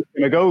 Nobody's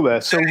going to go there.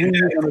 So who are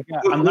you going to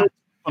get? And that's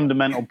a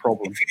fundamental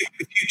problem. If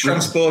you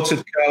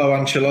transported Carlo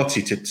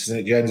Ancelotti to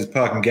St James's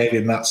Park and gave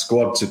him that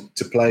squad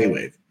to play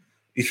with,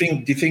 do you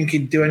think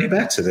he'd do any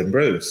better than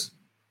Bruce?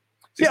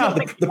 Yeah,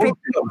 the problem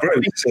is not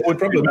Bruce. The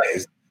problem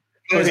is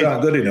players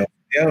aren't good enough.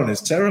 The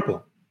owner's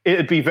terrible.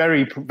 It'd be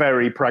very,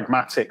 very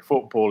pragmatic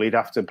football he'd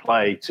have to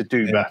play to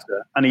do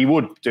better. And he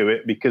would do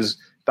it because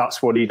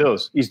that's what he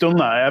does. He's done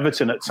that at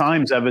Everton. At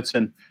times,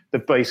 Everton,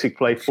 they've basically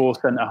played 4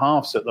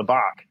 centre-halves at the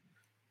back.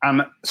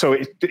 And so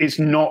it's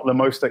not the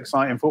most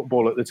exciting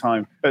football at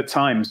times.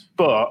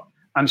 But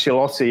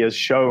Ancelotti has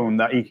shown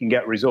that he can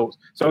get results.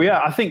 So, yeah,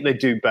 I think they'd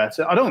do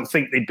better. I don't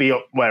think they'd be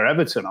up where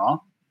Everton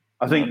are.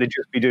 I think they'd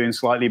just be doing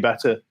slightly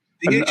better.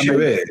 The issue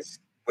is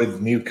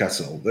with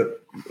Newcastle that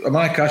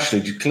Mike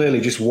Ashley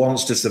clearly just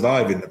wants to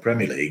survive in the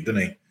Premier League,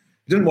 doesn't he? He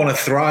doesn't want to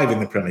thrive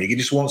in the Premier League. He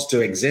just wants to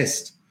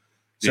exist.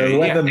 So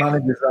whoever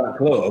manages that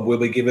club will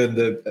be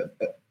given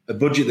a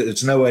budget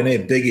that's nowhere near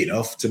big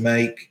enough to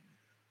make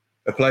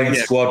a playing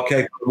squad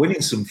capable of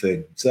winning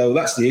something. So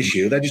that's the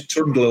issue. They just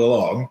trundle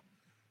along,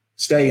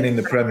 staying in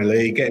the Premier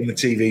League, getting the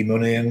TV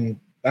money, and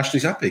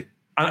Ashley's happy.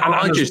 And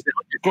I just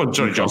go on,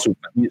 sorry, John.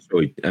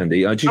 Sorry,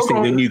 Andy. I just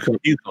think the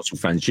Newcastle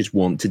fans just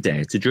want to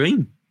dare to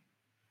dream.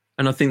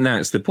 And I think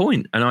that's the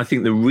point. And I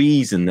think the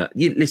reason that,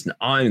 listen,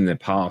 in the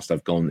past,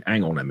 I've gone,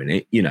 hang on a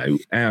minute,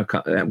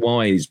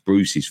 why is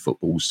Bruce's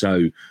football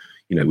so,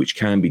 which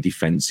can be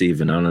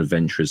defensive and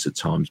unadventurous at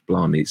times,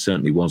 blimey, it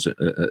certainly was at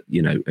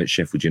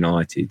Sheffield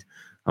United.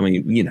 I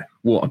mean,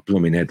 what a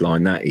blooming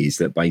headline that is,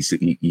 that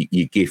basically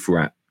you gift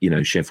wrap,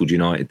 Sheffield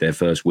United their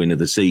first win of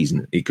the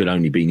season. It could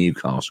only be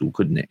Newcastle,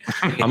 couldn't it?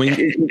 I mean,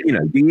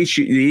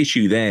 the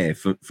issue there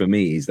for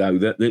me is, though,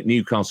 that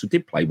Newcastle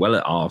did play well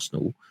at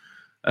Arsenal.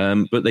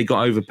 but they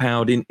got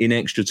overpowered in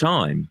extra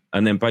time.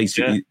 And then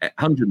basically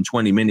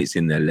 120 minutes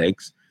in their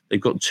legs. They've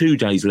got 2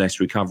 days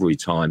less recovery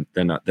time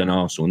than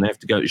Arsenal, and they have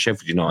to go to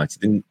Sheffield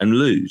United and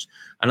lose.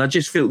 And I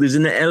just feel there's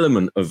an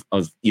element of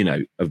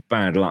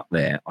bad luck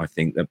there. I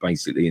think that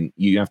basically, and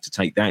you have to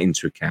take that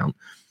into account.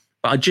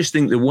 But I just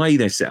think the way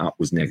they're set up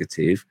was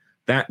negative.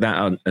 That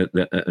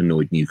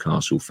annoyed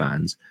Newcastle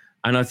fans.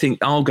 And I think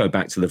I'll go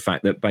back to the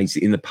fact that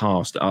basically in the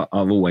past, I've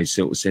always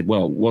sort of said,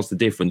 well, what's the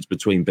difference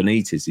between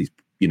Benitez's,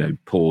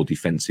 poor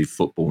defensive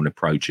football and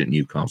approach at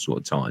Newcastle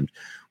at times?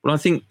 Well, I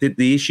think that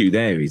the issue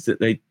there is that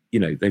they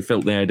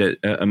felt they had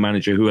a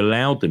manager who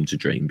allowed them to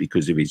dream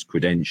because of his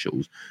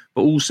credentials,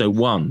 but also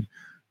one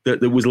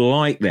that was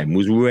like them,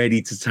 was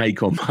ready to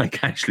take on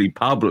Mike Ashley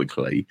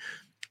publicly.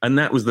 And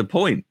that was the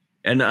point.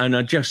 And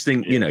I just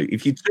think,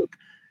 if you took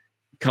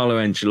Carlo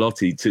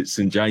Ancelotti to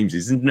St.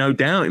 James's, there's no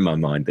doubt in my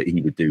mind that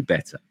he would do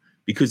better,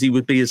 because he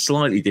would be a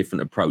slightly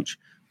different approach.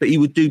 But he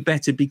would do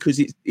better because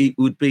it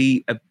would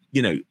be,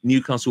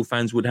 Newcastle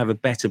fans would have a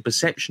better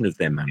perception of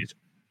their manager.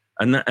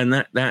 And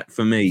that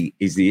for me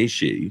is the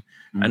issue.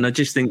 And I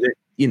just think that,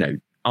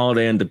 are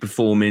they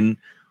underperforming?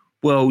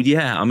 Well,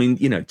 yeah. I mean,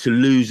 to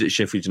lose at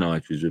Sheffield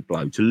United was a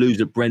blow. To lose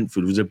at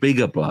Brentford was a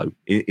bigger blow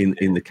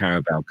in the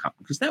Carabao Cup,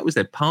 because that was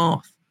their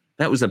path.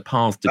 That was a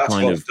path to That's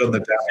kind what's of done the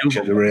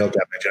damage, the real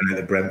damage on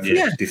the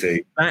Brentford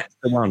defeat. That's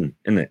the one,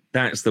 isn't it?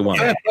 That's the one.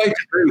 Yeah,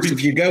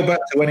 if you go back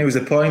to when he was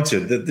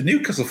appointed, the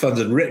Newcastle fans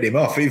had written him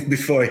off even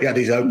before he had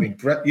his opening.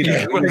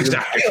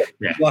 Exactly.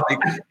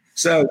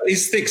 So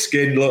he's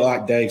thick-skinned,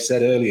 like Dave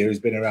said earlier. He's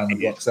been around the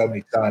block so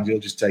many times, he'll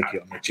just take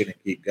it on the chin and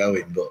keep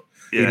going. But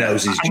he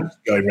knows he's just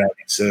going round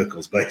in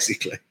circles,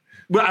 basically.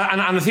 Well,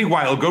 and I think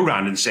why it'll go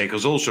round in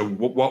circles also,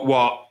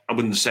 what I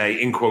wouldn't say,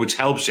 in quotes,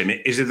 helps him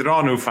is that there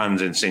are no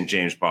fans in St.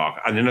 James Park,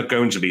 and they're not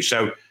going to be.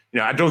 So,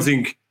 I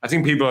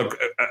think people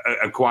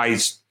are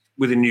quite,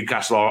 within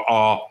Newcastle,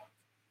 are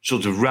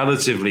sort of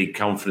relatively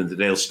confident that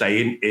they'll stay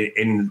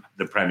in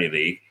the Premier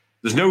League.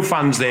 There's no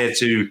fans there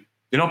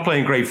they're not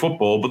playing great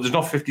football, but there's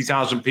not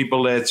 50,000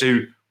 people there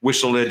to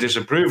whistle their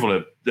disapproval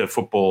of the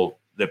football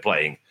they're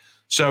playing.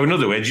 So, in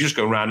other words, you just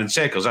go around in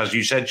circles, as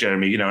you said,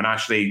 Jeremy. And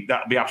Ashley,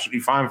 that'd be absolutely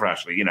fine for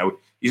Ashley.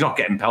 He's not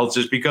getting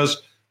pelters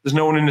because there's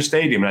no one in the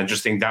stadium, and I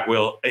just think that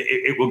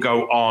it will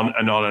go on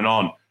and on and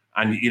on.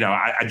 And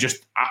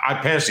I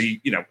personally,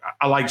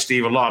 I like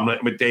Steve a lot.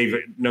 I'm with Dave,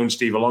 known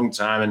Steve a long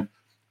time, and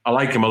I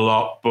like him a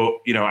lot. But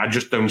I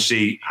just don't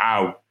see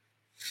how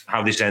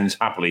this ends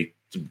happily,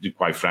 to be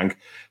quite frank.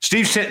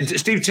 Steve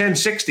turned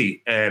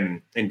 60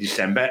 in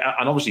December,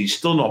 and obviously he's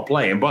still not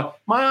playing. But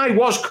my eye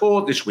was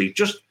caught this week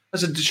just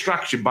as a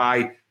distraction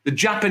by the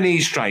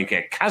Japanese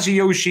striker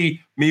Kazuyoshi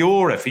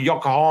Miura for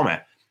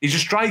Yokohama. He's a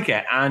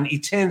striker, and he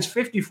turns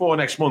 54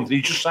 next month, and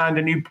he just signed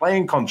a new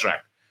playing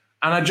contract.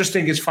 And I just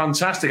think it's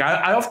fantastic.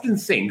 I often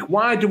think,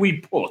 why do we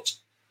put,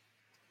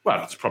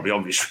 well, it's probably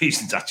obvious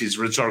reasons, actually, it's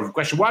a rhetorical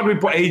question, why do we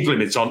put age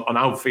limits on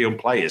outfield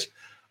players?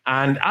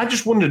 And I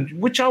just wondered,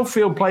 which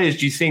outfield players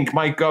do you think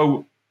might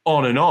go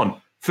on and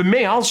on? For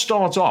me, I'll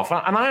start off,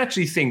 and I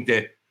actually think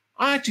that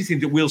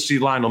we'll see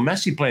Lionel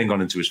Messi playing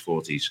on into his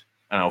 40s,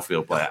 an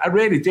outfield player. I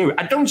really do.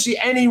 I don't see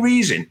any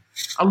reason.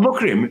 I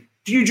look at him.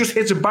 Do you just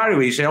hit a barrier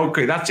where you say,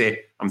 okay, that's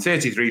it. I'm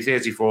 33,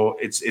 34.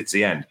 It's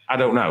the end. I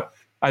don't know.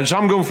 So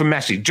I'm going for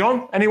Messi.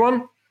 John,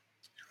 anyone?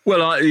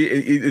 Well,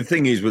 the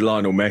thing is with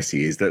Lionel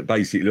Messi is that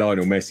basically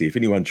Lionel Messi, if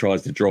anyone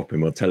tries to drop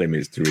him or tell him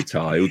it's to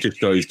retire, he'll just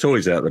throw his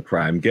toys out the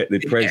pram, get the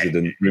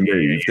president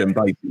removed, and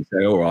basically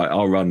say, all right,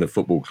 I'll run the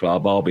football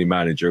club, I'll be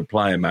manager,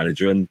 player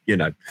manager, and,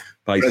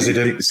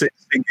 basically sing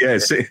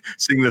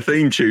the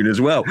theme tune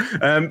as well.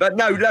 But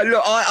no,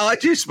 look, I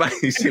just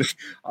basically,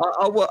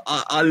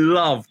 I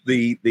love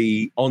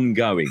the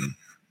ongoing,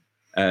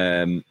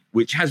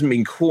 which hasn't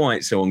been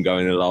quite so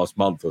ongoing in the last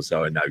month or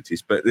so, I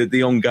noticed, but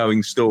the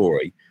ongoing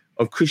story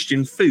of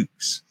Christian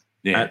Fuchs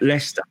at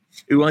Leicester,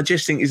 who I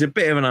just think is a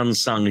bit of an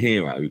unsung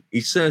hero.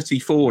 He's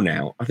 34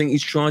 now. I think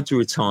he's tried to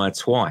retire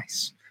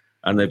twice,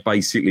 and they've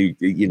basically,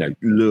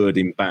 lured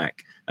him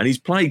back. And he's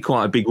played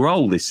quite a big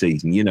role this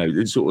season,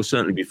 sort of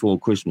certainly before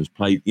Christmas,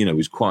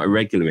 was quite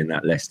regular in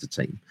that Leicester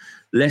team.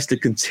 Leicester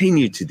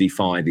continued to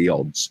defy the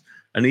odds.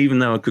 And even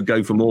though I could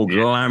go for more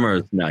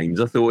glamorous names,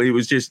 I thought it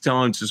was just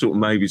time to sort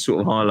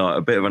of highlight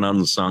a bit of an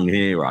unsung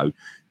hero.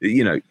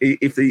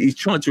 If he's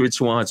tried to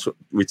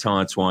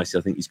retire twice,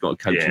 I think he's got a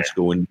coaching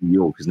school in New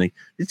York, hasn't he?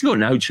 He's got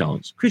no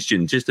chance.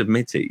 Christian, just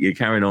admit it. You're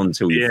carrying on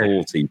until you're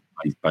 40,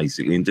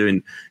 basically, and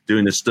doing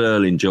a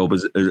sterling job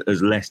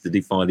as Leicester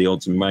defy the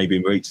odds and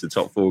maybe reach the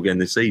top 4 again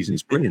this season.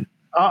 It's brilliant.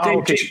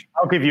 I'll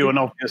give you an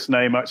obvious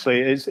name,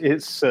 actually.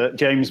 It's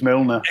James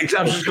Milner.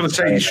 I was just going to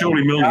say,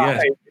 surely Milner,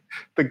 yeah.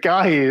 The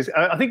guy is,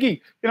 I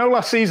think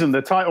last season,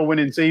 the title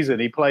winning season,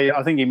 he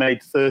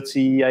made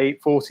 38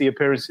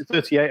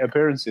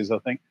 appearances, I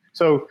think.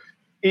 So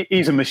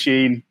he's a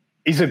machine.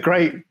 He's a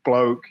great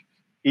bloke.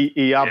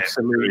 He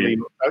absolutely,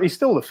 he's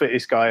still the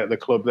fittest guy at the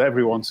club.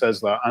 Everyone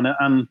says that.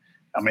 And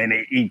I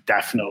mean, he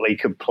definitely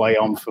could play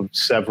on for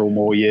several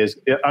more years.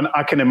 And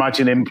I can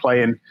imagine him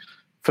playing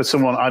for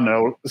someone, I don't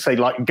know, say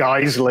like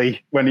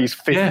Geisley when he's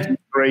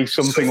 53,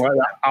 something like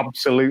that,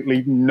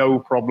 absolutely no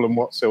problem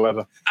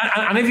whatsoever.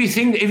 And if you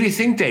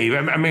think, Dave,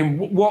 I mean,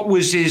 what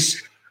was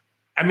his?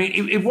 I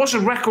mean, it was a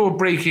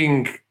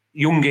record-breaking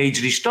young age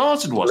that he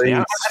started, wasn't he?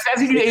 I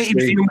think he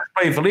was the youngest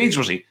player for Leeds,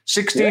 was he?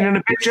 16 and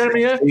a bit,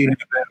 Jeremy? 16 and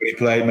a bit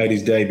when he made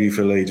his debut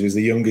for Leeds. He was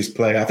the youngest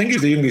player. I think he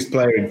was the youngest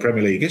player in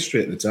Premier League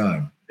history at the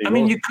time. I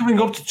mean, you're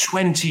coming up to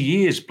 20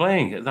 years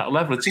playing at that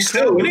level. It's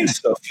incredible. Still winning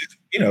stuff.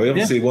 You know, he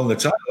obviously won the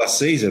title last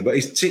season, but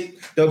he's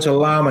don't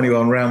alarm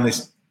anyone around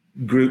this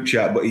group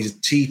chat, but he's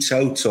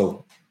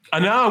teetotal. I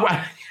know.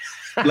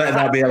 Let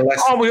that be a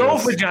lesson. Oh, we all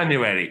for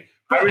January.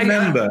 I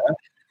remember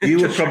you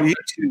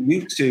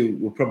two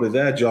were probably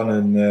there, John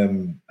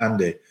and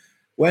Andy,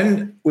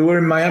 when we were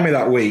in Miami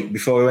that week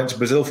before we went to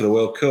Brazil for the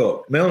World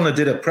Cup. Milner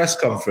did a press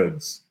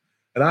conference,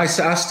 and I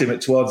asked him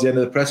towards the end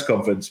of the press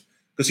conference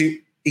because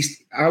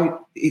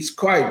it's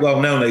quite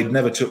well known that he'd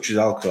never touches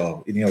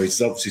alcohol. You know,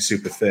 he's obviously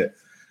super fit.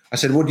 I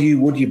said, would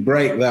you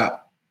break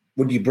that?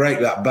 Would you break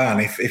that ban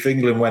if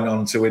England went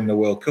on to win the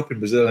World Cup in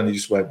Brazil? And he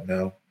just went,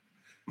 no.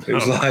 It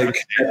was like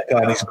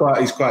deadpan.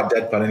 He's quite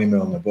deadpan, isn't he,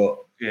 Milner? But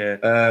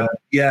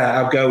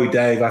I'll go with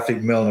Dave. I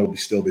think Milner will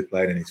still be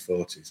playing in his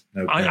 40s.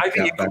 I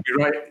think you could be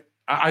right.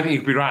 I think you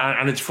could be right.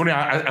 And it's funny.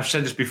 I've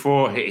said this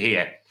before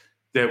here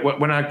that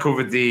when I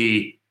covered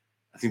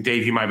I think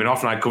Dave, you might have been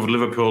off, and I covered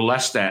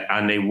Liverpool-Leicester,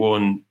 and they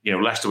won. You know,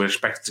 Leicester were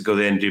expected to go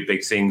there and do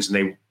big things,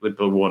 and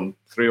Liverpool won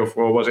 3 or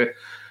 4, was it?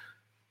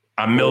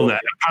 And Milner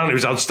apparently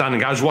was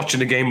outstanding. I was watching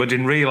the game, but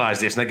didn't realise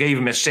this, and I gave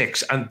him a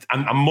 6. And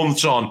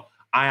months on,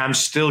 I am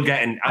still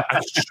getting, I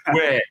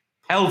swear,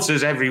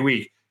 pelters every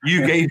week.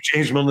 You gave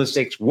James Milner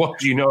 6. What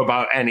do you know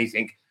about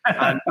anything?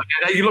 And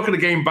you look at the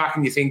game back,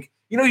 and you think,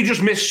 you know, you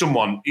just missed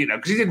someone, you know,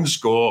 because he didn't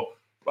score,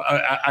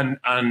 and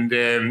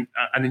then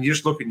you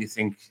just look and you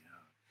think.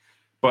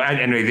 But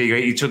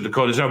anyway, he took the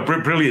colours. No,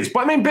 brilliant.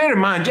 But I mean, bear in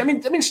mind, I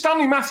mean,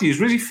 Stanley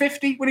Matthews, was he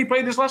 50 when he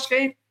played his last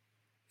game?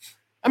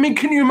 I mean,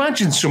 can you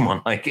imagine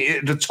someone like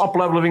at the top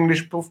level of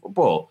English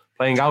football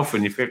playing Alpha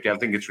in your 50? I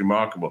think it's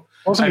remarkable.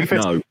 Wasn't he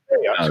 50? No.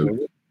 I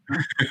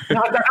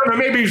don't know,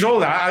 maybe he's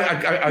older.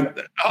 I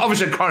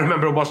obviously can't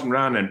remember. I wasn't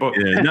around then. But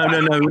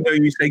no.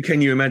 You say,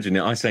 can you imagine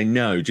it? I say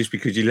no, just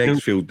because your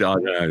legs feel,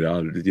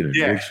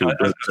 legs feel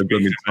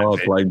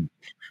hard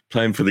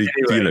playing for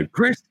the,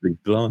 Presley,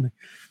 blimey.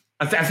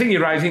 I think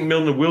you're right. I think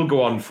Milner will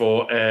go on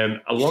for a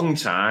long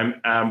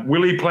time.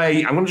 Will he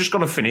play? I'm just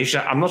going to finish.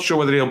 I'm not sure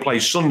whether he'll play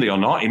Sunday or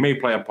not. He may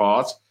play a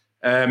part.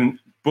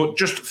 But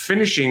just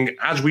finishing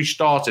as we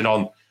started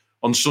on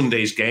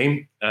Sunday's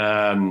game.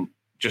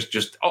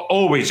 Just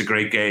always a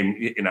great game.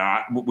 You know,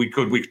 we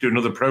could do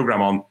another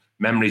program on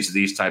memories of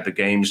these type of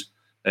games.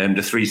 The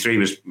 3-3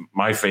 was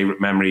my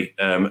favourite memory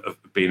of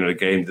being at a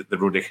game, the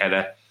Ruddick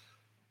header.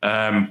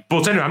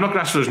 But anyway, I'm not going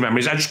to ask for those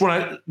memories. I just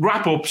want to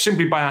wrap up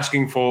simply by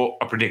asking for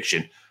a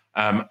prediction.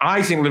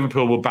 I think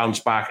Liverpool will bounce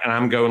back, and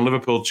I'm going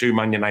Liverpool 2,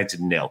 Man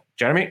United 0.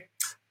 Jeremy?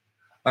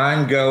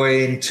 I'm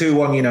going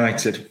 2-1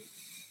 United.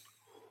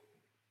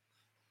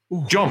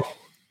 John?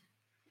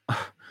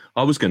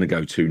 I was going to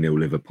go 2-0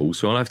 Liverpool,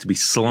 so I'll have to be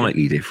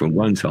slightly different,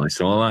 won't I?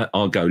 So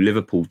I'll go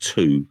Liverpool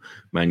 2,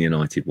 Man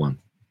United 1.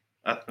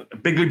 A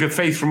big leap of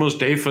faith from us,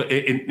 Dave,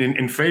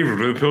 in favour of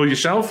Liverpool.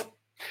 Yourself?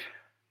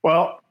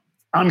 Well,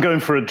 I'm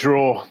going for a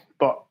draw,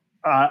 but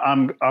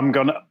I'm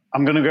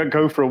gonna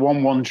go for a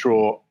 1-1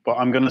 draw. But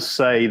I'm going to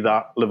say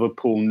that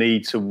Liverpool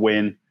need to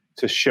win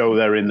to show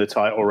they're in the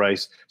title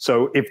race.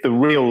 So if the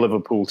real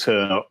Liverpool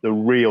turn up,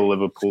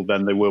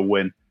 then they will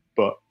win.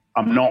 But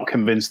I'm not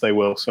convinced they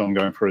will, so I'm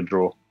going for a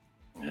draw.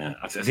 Yeah,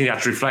 I think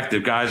that's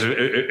reflective, guys.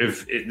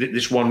 If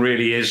this one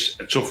really is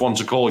a tough one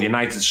to call.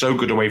 United's so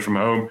good away from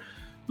home.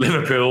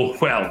 Liverpool,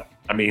 well,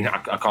 I mean, I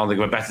can't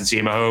think of a better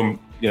team at home,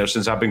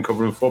 since I've been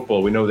covering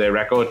football. We know their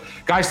record.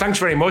 Guys, thanks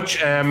very much.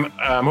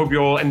 Hope you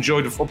all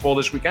enjoyed the football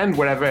this weekend,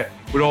 wherever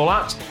we're all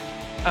at.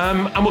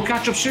 And we'll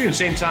catch up soon,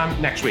 same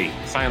time next week.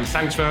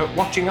 Thanks for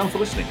watching and for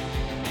listening.